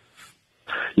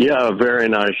 Yeah, a very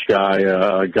nice guy.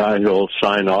 A guy who'll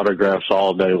sign autographs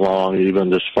all day long, even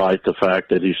despite the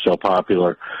fact that he's so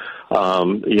popular.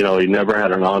 He never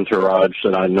had an entourage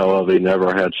that I know of. He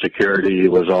never had security. He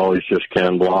was always just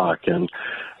Ken Block, and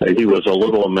he was a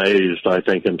little amazed, I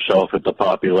think, himself at the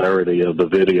popularity of the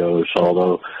videos,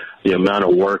 although the amount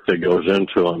of work that goes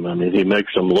into them. I mean, he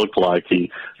makes them look like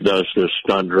he does this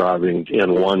stunt driving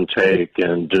in one take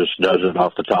and just does it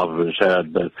off the top of his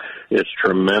head, but it's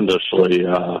tremendously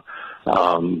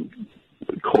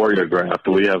choreographed.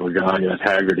 We have a guy at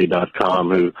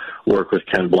Haggerty.com who worked with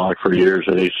Ken Block for years,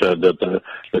 and he said that the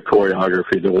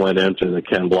choreography that went into the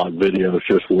Ken Block video is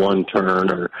just one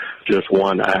turn or just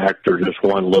one act or just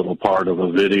one little part of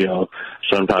a video.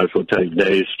 Sometimes would take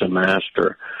days to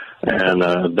master. And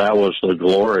that was the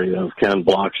glory of Ken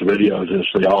Block's videos, is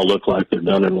they all look like they're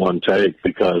done in one take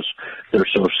because they're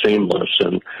so seamless.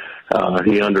 And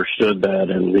he understood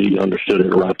that, and he understood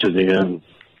it right to the end.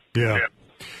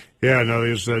 Yeah, no,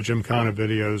 these Gymkhana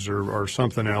videos are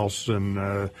something else. And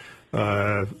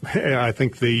I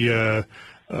think the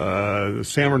San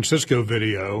Francisco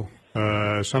video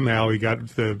Somehow he got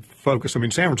the focus. I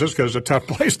mean, San Francisco is a tough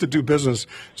place to do business.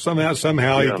 Somehow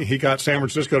he got San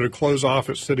Francisco to close off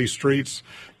its city streets,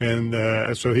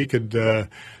 and so he could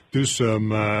do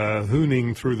some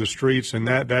hooning through the streets. And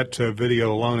that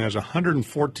video alone has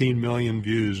 114 million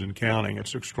views and counting.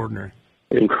 It's extraordinary.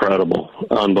 Incredible,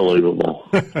 unbelievable.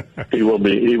 He will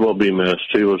be missed.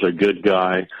 He was a good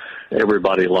guy.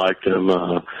 Everybody liked him.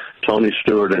 Tony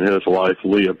Stewart and his wife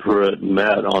Leah Pruitt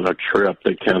met on a trip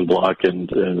that Ken Block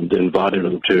and invited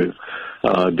him to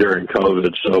during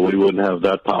COVID. So we wouldn't have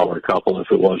that power couple if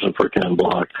it wasn't for Ken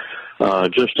Block.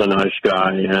 Just a nice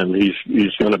guy, and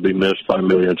he's going to be missed by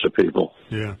millions of people.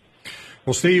 Yeah.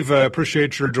 Well, Steve,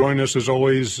 appreciate your joining us as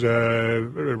always.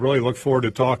 Really look forward to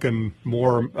talking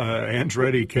more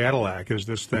Andretti Cadillac as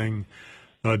this thing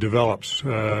develops.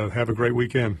 Have a great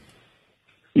weekend.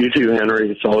 You too, Henry.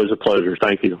 It's always a pleasure.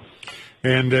 Thank you.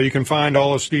 And you can find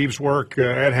all of Steve's work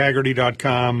at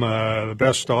Hagerty.com, the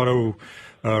best auto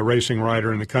racing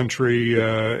writer in the country,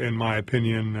 in my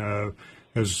opinion,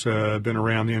 has been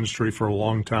around the industry for a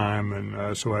long time.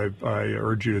 And so I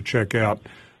urge you to check out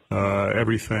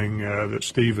everything that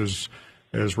Steve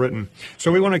has written.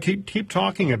 So we want to keep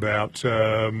talking about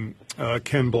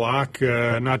Ken Block,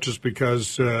 not just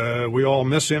because we all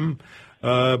miss him,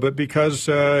 but because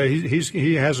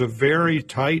he has a very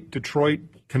tight Detroit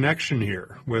connection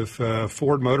here with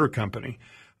Ford Motor Company.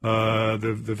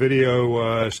 The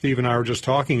video Steve and I were just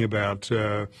talking about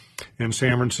in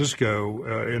San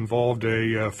Francisco involved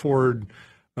a Ford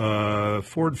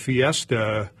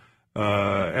Fiesta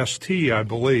ST, I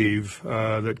believe,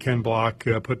 that Ken Block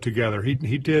put together.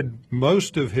 He did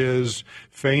most of his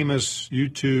famous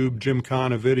YouTube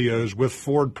Gymkhana videos with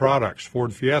Ford products,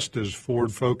 Ford Fiestas,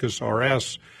 Ford Focus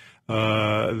RS,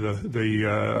 the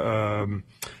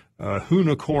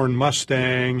Unicorn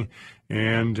Mustang,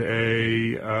 and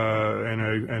a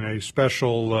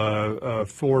special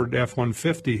Ford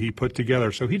F-150 he put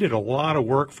together. So he did a lot of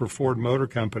work for Ford Motor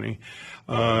Company.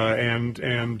 Matt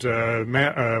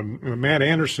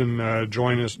Anderson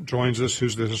joins us,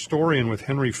 who's the historian with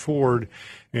Henry Ford,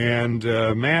 and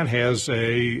Matt has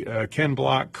a Ken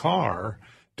Block car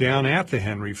down at the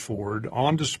Henry Ford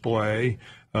on display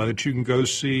that you can go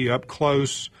see up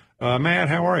close. Matt,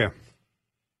 how are you?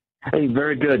 Hey,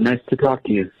 very good. Nice to talk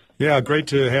to you. Yeah, great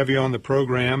to have you on the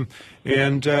program.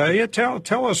 And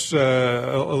tell us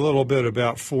a little bit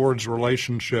about Ford's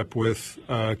relationship with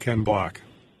Ken Block.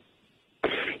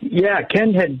 Yeah,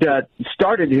 Ken had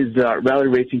started his rally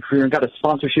racing career and got a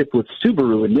sponsorship with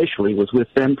Subaru initially, was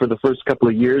with them for the first couple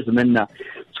of years, and then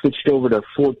switched over to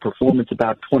Ford Performance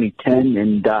about 2010,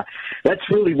 and that's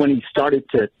really when he started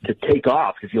to take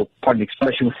off, if you'll pardon the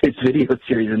expression, with his video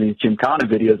series and these Gymkhana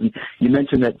videos. And you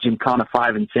mentioned that Gymkhana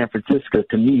 5 in San Francisco.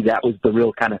 To me, that was the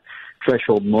real kind of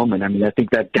threshold moment. I mean, I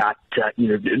think that got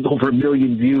over 1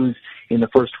 million views in the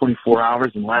first 24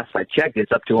 hours, and last I checked,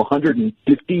 it's up to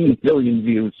 115 million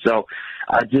views. So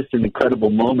just an incredible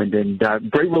moment, and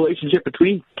great relationship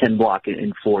between Ken Block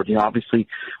and Ford. Obviously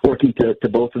working to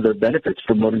both of their benefits,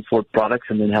 promoting Ford products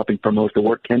and then helping promote the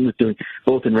work Ken was doing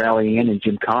both in rally and in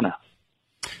Gymkhana.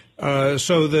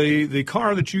 So the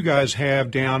car that you guys have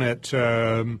down at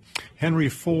Henry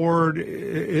Ford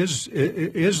is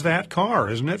that car,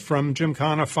 isn't it, from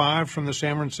Gymkhana 5 from the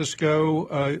San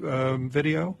Francisco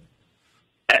video?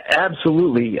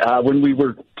 Absolutely. When we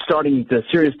were starting the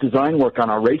serious design work on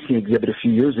our racing exhibit a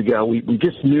few years ago, we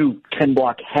just knew Ken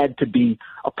Block had to be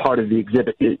a part of the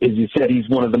exhibit. As you said, he's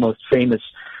one of the most famous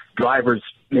drivers,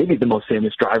 maybe the most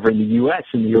famous driver in the U.S.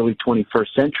 in the early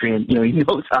 21st century, and he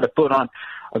knows how to put on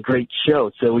a great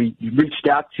show. So we reached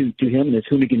out to him and his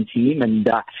Hoonigan team, and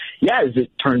as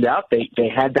it turned out, they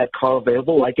had that car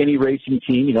available. Like any racing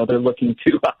team, they're looking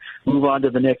to move on to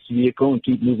the next vehicle and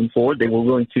keep moving forward. They were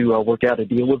willing to work out a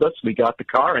deal with us. We got the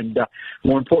car, and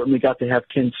more importantly, got to have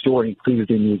Ken's story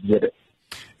included in the exhibit.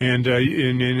 And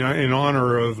in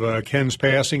honor of Ken's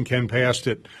passing, Ken passed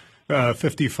at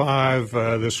 55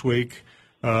 this week.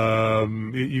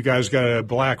 You guys got a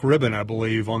black ribbon, I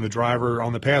believe, on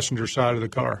the passenger side of the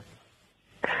car.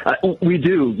 We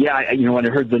do, yeah. When I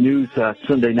heard the news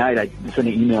Sunday night, I sent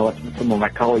an email up to some of my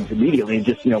colleagues immediately, and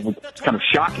just, it's kind of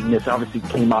shocking. This obviously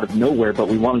came out of nowhere, but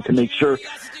we wanted to make sure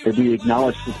that we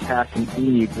acknowledged his passing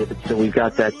in the exhibit. So we've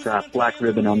got that black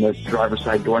ribbon on the driver's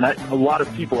side door. And a lot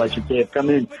of people, I should say, have come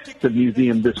in to the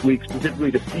museum this week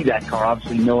specifically to see that car,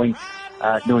 obviously knowing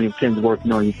of Ken's work,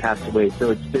 knowing he passed away. So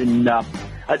it's been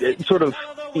sort of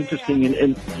interesting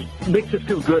and makes us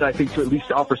feel good, I think, to at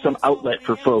least offer some outlet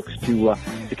for folks to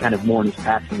kind of mourn his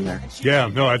passing there. Yeah,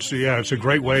 no, it's a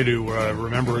great way to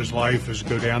remember his life, is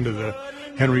go down to the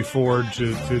Henry Ford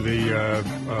to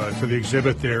the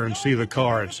exhibit there and see the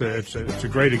car. It's a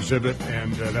great exhibit,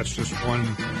 and that's just one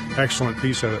excellent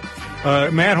piece of it.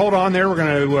 Matt, hold on there. We're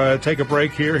going to take a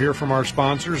break here, hear from our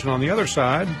sponsors, and on the other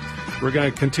side, we're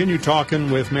going to continue talking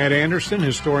with Matt Anderson,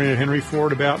 historian at Henry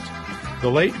Ford, about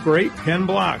the late, great Ken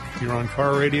Block. You're on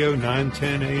Car Radio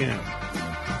 910 AM.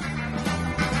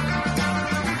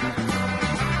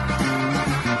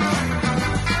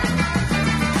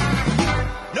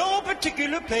 No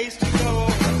particular place to go,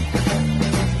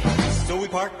 so we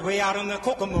parked way out on the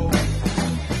Kokomo.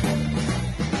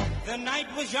 The night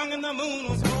was young and the moon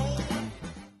was gold.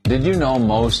 Did you know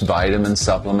most vitamin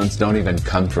supplements don't even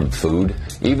come from food?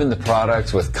 Even the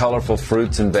products with colorful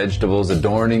fruits and vegetables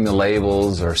adorning the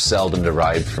labels are seldom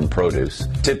derived from produce.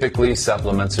 Typically,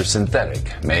 supplements are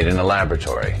synthetic, made in a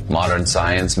laboratory. Modern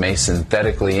science may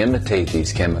synthetically imitate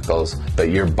these chemicals,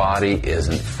 but your body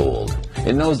isn't fooled.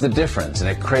 It knows the difference, and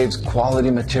it craves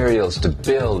quality materials to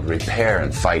build, repair,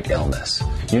 and fight illness.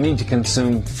 You need to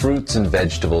consume fruits and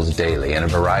vegetables daily in a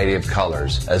variety of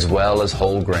colors, as well as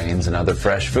whole grains and other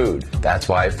fresh food. That's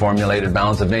why I formulated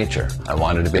Balance of Nature. I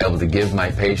wanted to be able to give my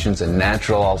patients a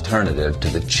natural alternative to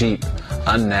the cheap,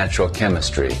 unnatural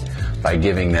chemistry by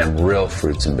giving them real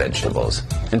fruits and vegetables.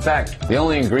 In fact, the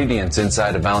only ingredients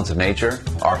inside of Balance of Nature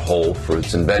are whole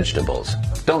fruits and vegetables.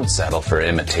 Don't settle for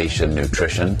imitation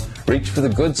nutrition. Reach for the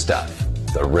good stuff,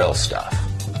 the real stuff.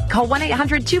 Call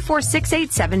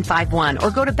 1-800-246-8751 or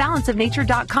go to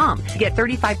balanceofnature.com to get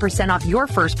 35% off your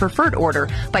first preferred order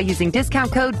by using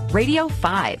discount code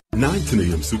RADIO5. 910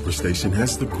 AM Superstation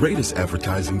has the greatest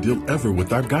advertising deal ever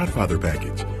with our Godfather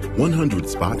package. 100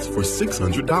 spots for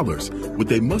 $600 with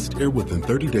a must-air within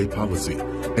 30-day policy.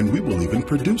 And we will even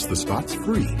produce the spots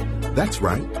free. That's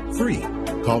right, free.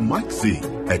 Call Mike Z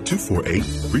at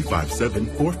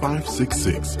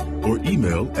 248-357-4566 or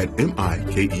email at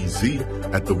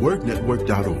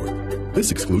mikez@thewordnetwork.org.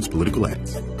 This excludes political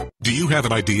ads. Do you have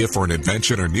an idea for an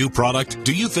invention or new product?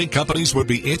 Do you think companies would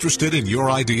be interested in your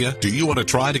idea? Do you want to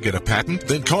try to get a patent?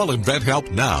 Then call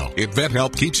InventHelp now.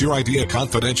 InventHelp keeps your idea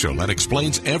confidential and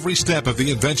explains every step of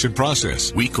the invention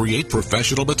process. We create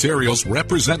professional materials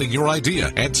representing your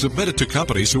idea and submit it to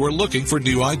companies who are looking for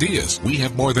new ideas. We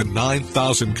have more than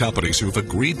 9,000 companies who've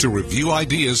agreed to review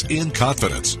ideas in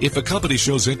confidence. If a company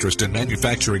shows interest in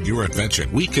manufacturing your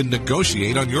invention, we can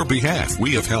negotiate on your behalf.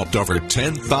 We have helped over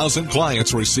 10,000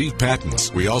 clients receive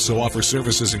patents. We also offer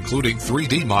services including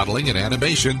 3D modeling and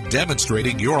animation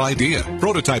demonstrating your idea,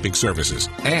 prototyping services,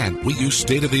 and we use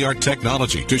state-of-the-art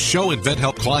technology to show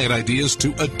InventHelp client ideas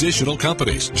to additional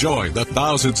companies. Join the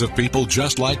thousands of people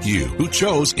just like you who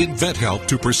chose InventHelp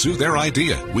to pursue their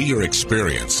idea. We are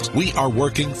experienced. We are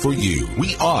working for you.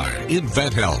 We are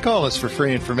InventHelp. Call us for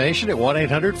free information at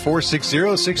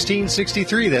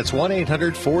 1-800-460-1663. That's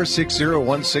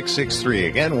 1-800-460-1663.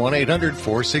 Again,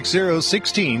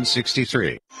 1-800-460-1663.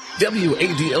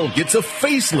 WADL gets a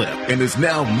facelift and is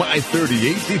now My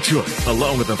 38 Detroit.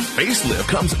 Along with a facelift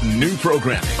comes new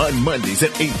programming. On Mondays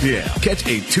at 8 p.m., catch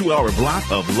a 2-hour block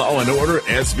of Law & Order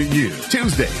SVU.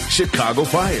 Tuesdays, Chicago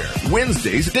Fire.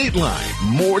 Wednesdays, Dateline.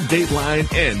 More Dateline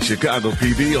and Chicago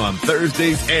PD on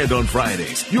Thursdays and on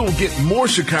Fridays. You'll get more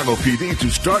Chicago PD to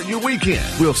start your weekend.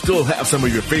 We'll still have some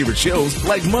of your favorite shows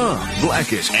like Mom,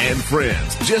 Blackish, and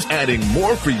Friends. Just adding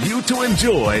more for you to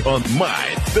enjoy on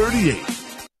My 38.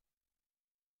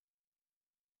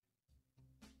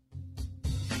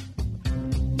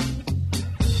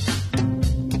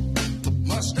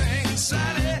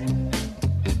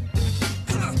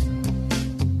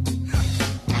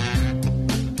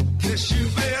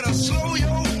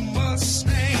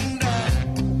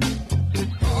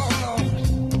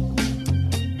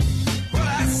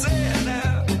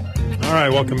 All right,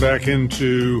 welcome back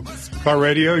into Car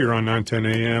Radio. You're on 910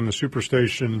 AM, the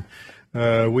Superstation.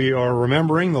 We are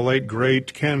remembering the late,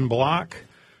 great Ken Block,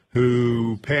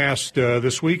 who passed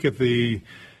this week at the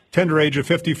tender age of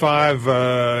 55.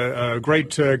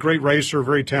 Great racer,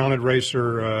 very talented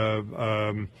racer,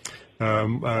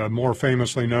 more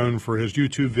famously known for his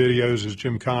YouTube videos, his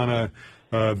Gymkhana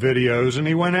videos. And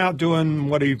he went out doing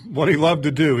what he loved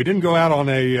to do. He didn't go out on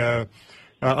a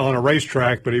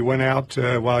racetrack, but he went out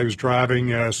while he was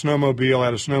driving a snowmobile,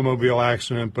 had a snowmobile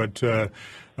accident, but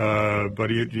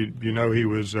he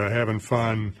was having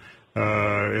fun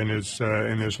in his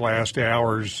last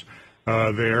hours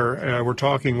there. We're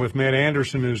talking with Matt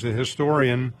Anderson, who's the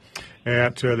historian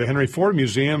at the Henry Ford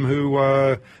Museum, who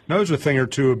knows a thing or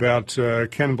two about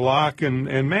Ken Block.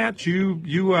 And Matt,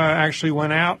 you actually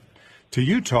went out to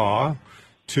Utah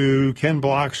to Ken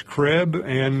Block's crib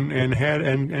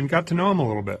and got to know him a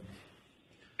little bit.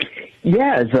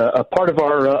 Yeah, as a part of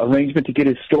our arrangement to get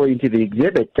his story into the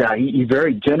exhibit, he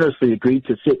very generously agreed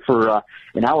to sit for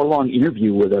an hour-long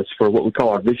interview with us for what we call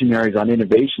our Visionaries on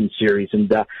Innovation series.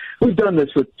 And we've done this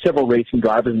with several racing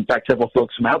drivers, in fact, several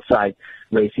folks from outside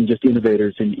racing, just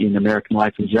innovators in American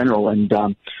life in general. And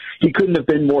he couldn't have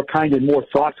been more kind and more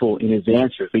thoughtful in his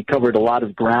answers. We covered a lot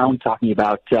of ground talking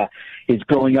about his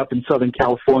growing up in Southern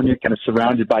California, kind of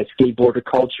surrounded by skateboarder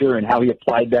culture, and how he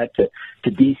applied that to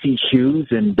DC shoes,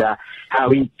 and how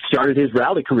he started his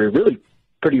rally career really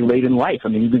pretty late in life. I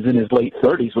mean, he was in his late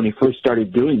 30s when he first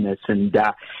started doing this, and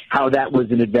how that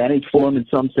was an advantage for him in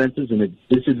some senses and a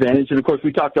disadvantage. And, of course,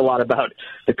 we talked a lot about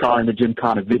the car in the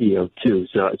Gymkhana video, too,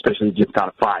 so especially the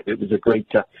Gymkhana 5. It was a great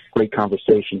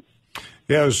conversation.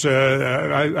 Yeah,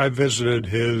 I visited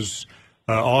his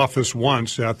office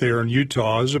once out there in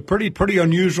Utah. It was a pretty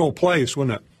unusual place,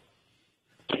 wasn't it?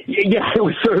 Yeah, it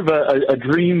was sort of a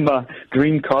dream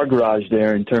car garage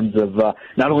there in terms of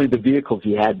not only the vehicles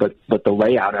he had, but the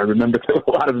layout. I remember there were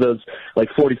a lot of those like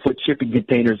 40-foot shipping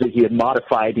containers that he had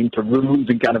modified into rooms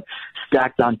and kind of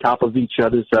stacked on top of each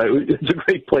other. So it was a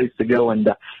great place to go and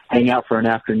hang out for an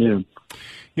afternoon.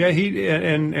 Yeah,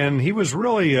 he was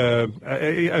really, I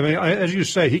mean, as you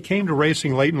say, he came to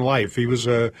racing late in life. He was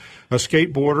a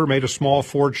skateboarder, made a small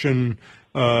fortune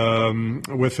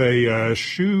with a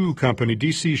shoe company,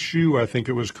 DC Shoe, I think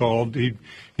it was called. He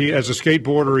as a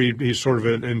skateboarder, he sort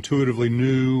of intuitively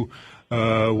knew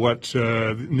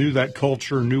knew that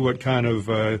culture, knew what kind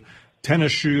of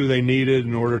tennis shoe they needed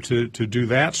in order to do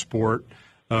that sport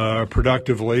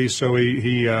productively. So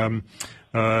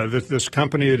this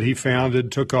company that he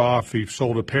founded took off. He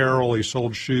sold apparel, he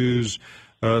sold shoes,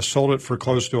 sold it for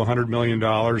close to $100 million,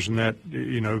 and that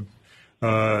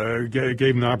gave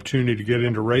him the opportunity to get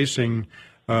into racing.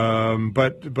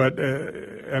 But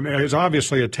I mean, he's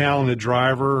obviously a talented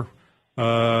driver,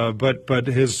 but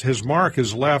his mark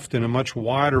is left in a much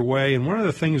wider way. And one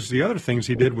of the other things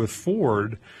he did with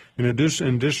Ford, in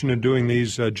addition to doing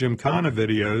these Gymkhana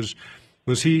videos,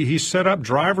 was he set up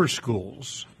driver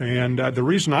schools. And the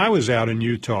reason I was out in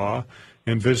Utah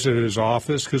and visited his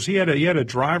office, because he had a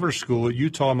driver school at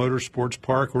Utah Motorsports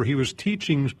Park where he was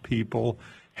teaching people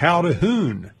how to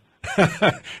hoon.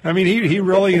 I mean, he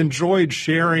really enjoyed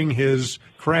sharing his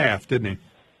craft, didn't he?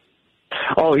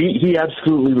 Oh, he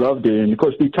absolutely loved it. And, of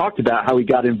course, we talked about how he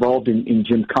got involved in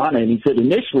Gymkhana, and he said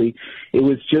initially it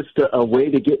was just a way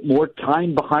to get more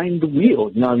time behind the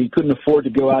wheel. You know, he couldn't afford to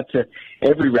go out to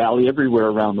every rally everywhere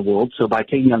around the world, so by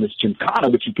taking on this Gymkhana,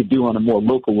 which he could do on a more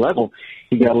local level,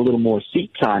 he got a little more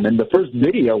seat time. And the first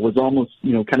video was almost,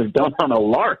 kind of done on a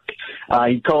lark.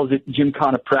 He calls it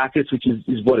Gymkhana practice, which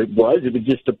is what it was. It was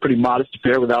just a pretty modest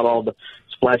affair without all the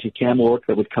splashy camera work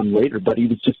that would come later, but he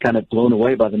was just kind of blown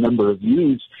away by the number of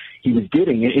views he was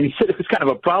getting. And he said it was kind of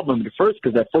a problem at first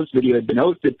because that first video had been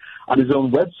hosted on his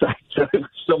own website, so it was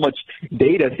so much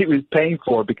data that he was paying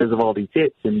for because of all these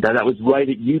hits. And that was right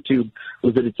at YouTube,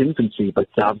 was at its infancy, but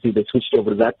obviously they switched over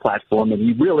to that platform, and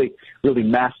he really, really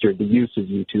mastered the use of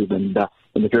YouTube and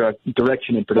the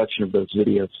direction and production of those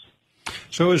videos.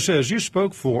 So as you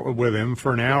spoke with him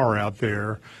for an hour out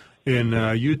there in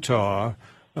Utah,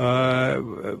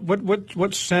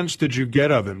 what sense did you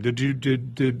get of him? Did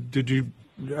you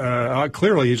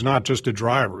clearly he's not just a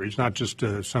driver. He's not just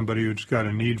somebody who's got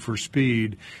a need for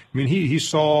speed. I mean, he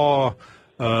saw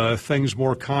things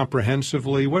more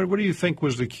comprehensively. What do you think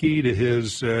was the key to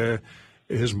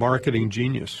his marketing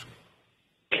genius?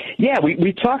 Yeah,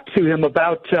 we talked to him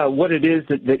about what it is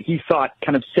that he thought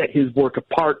kind of set his work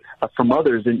apart from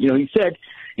others. And, he said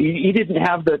he didn't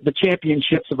have the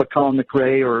championships of a Colin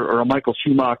McRae or a Michael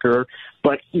Schumacher,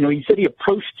 but, he said he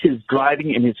approached his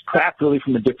driving and his craft really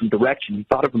from a different direction. He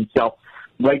thought of himself,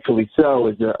 rightfully so,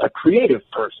 as a creative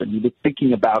person. He was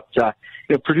thinking about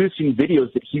producing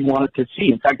videos that he wanted to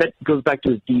see. In fact, that goes back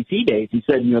to his DC days. He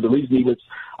said, the reason he was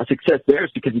a success there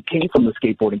is because he came from the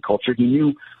skateboarding culture. He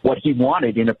knew what he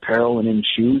wanted in apparel and in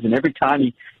shoes, and every time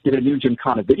he did a new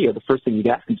Gymkhana video, the first thing he'd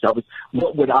ask himself is,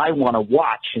 what would I want to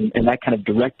watch? And that kind of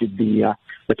directed the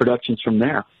productions from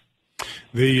there.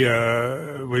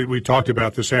 We talked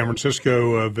about the San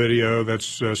Francisco video. That's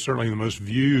certainly the most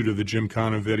viewed of the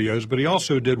Gymkhana videos, but he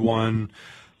also did one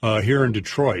here in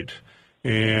Detroit.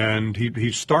 And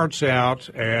he starts out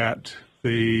at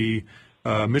the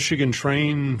Michigan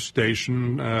train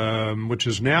station, which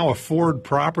is now a Ford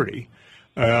property.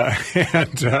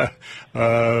 And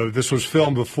this was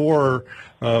filmed before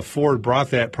Ford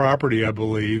bought that property, I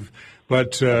believe.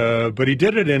 But he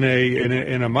did it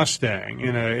in a Mustang,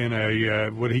 in a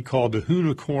what he called the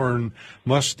Hoonicorn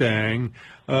Mustang.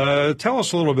 Tell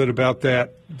us a little bit about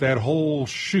that whole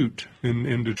shoot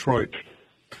in Detroit.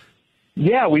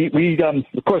 Yeah, we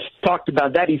of course talked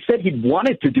about that. He said he'd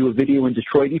wanted to do a video in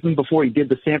Detroit even before he did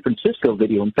the San Francisco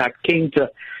video. In fact, came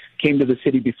to the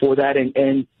city before that,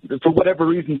 and for whatever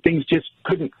reason, things just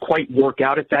couldn't quite work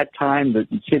out at that time. The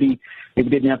city maybe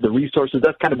didn't have the resources.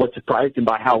 That's kind of what surprised him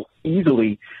by how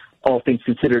easily, all things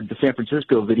considered, the San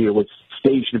Francisco video was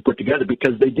staged and put together,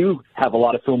 because they do have a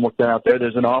lot of film work done out there.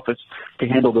 There's an office to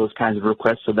handle those kinds of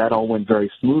requests, so that all went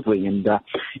very smoothly. And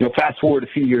fast forward a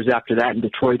few years after that, and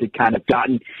Detroit had kind of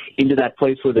gotten into that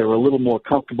place where they were a little more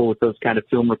comfortable with those kind of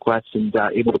film requests and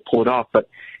able to pull it off. But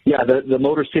yeah, the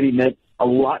Motor City meant a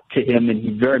lot to him, and he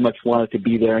very much wanted to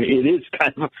be there. It is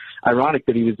kind of ironic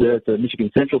that he was there at the Michigan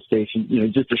Central Station,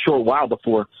 just a short while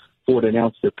before Ford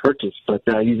announced their purchase. But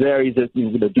he's there. He's at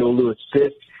the Joe Louis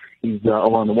Fifth. He's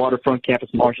along the waterfront,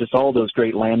 Campus Martius. All those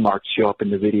great landmarks show up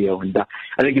in the video, and I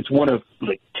think it's one of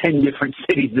 10 different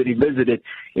cities that he visited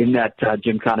in that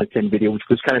Gymkhana 10 video, which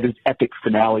was kind of his epic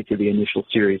finale to the initial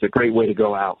series. A great way to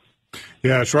go out.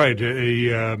 Yeah, that's right.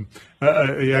 When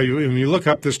you look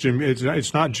up this gym,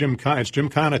 it's not Gymkhana, it's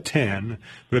Gymkhana 10,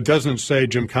 but it doesn't say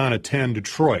Gymkhana 10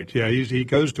 Detroit. Yeah, he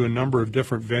goes to a number of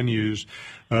different venues.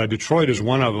 Detroit is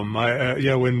one of them.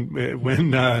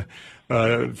 When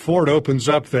Ford opens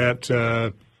up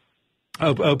that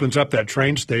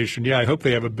train station, I hope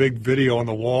they have a big video on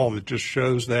the wall that just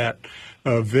shows that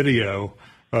video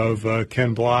of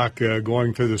Ken Block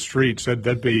going through the streets.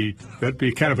 That'd be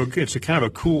kind of a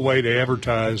cool way to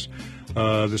advertise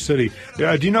the city.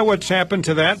 Do you know what's happened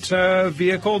to that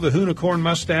vehicle, the Hoonicorn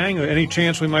Mustang? Any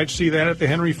chance we might see that at the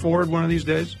Henry Ford one of these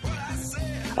days?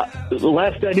 The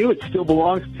last I knew, it still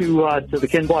belongs to the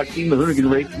Ken Block team, the Hoonigan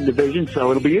Racing Division,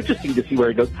 so it'll be interesting to see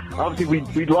where it goes. Obviously,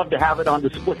 we'd love to have it on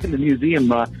display in the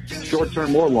museum,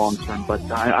 short-term or long-term, but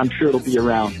I'm sure it'll be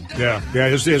around. Yeah.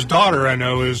 His daughter, I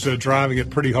know, is driving it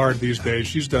pretty hard these days.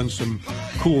 She's done some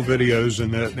cool videos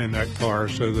in that car,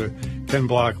 so the Ken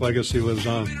Block legacy lives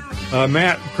on.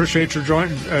 Matt, appreciate your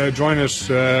join us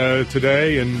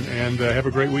today, and have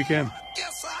a great weekend.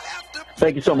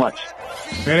 Thank you so much.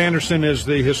 Matt Anderson is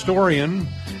the historian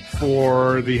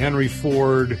for the Henry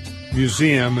Ford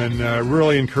Museum, and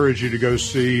really encourage you to go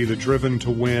see the Driven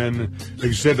to Win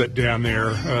exhibit down there.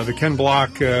 The Ken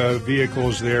Block vehicle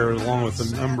is there, along with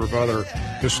a number of other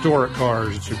historic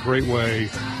cars. It's a great way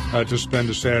to spend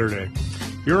a Saturday.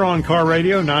 You're on Car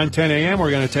Radio, 9:10 a.m.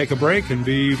 We're going to take a break and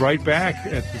be right back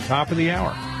at the top of the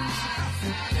hour.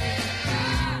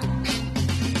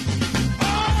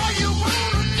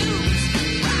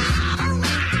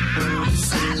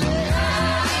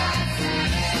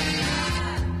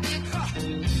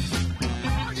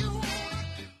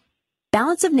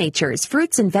 Balance of Nature's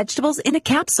fruits and vegetables in a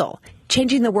capsule,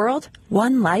 changing the world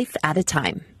one life at a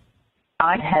time.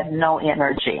 I had no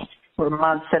energy. For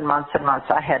months and months and months,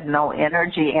 I had no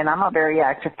energy, and I'm a very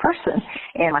active person.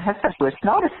 And my husband was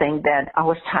noticing that I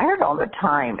was tired all the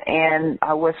time, and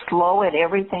I was slow at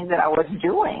everything that I was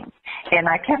doing. And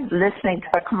I kept listening to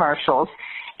the commercials,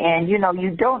 and, you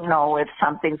don't know if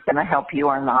something's going to help you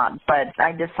or not. But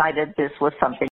I decided this was something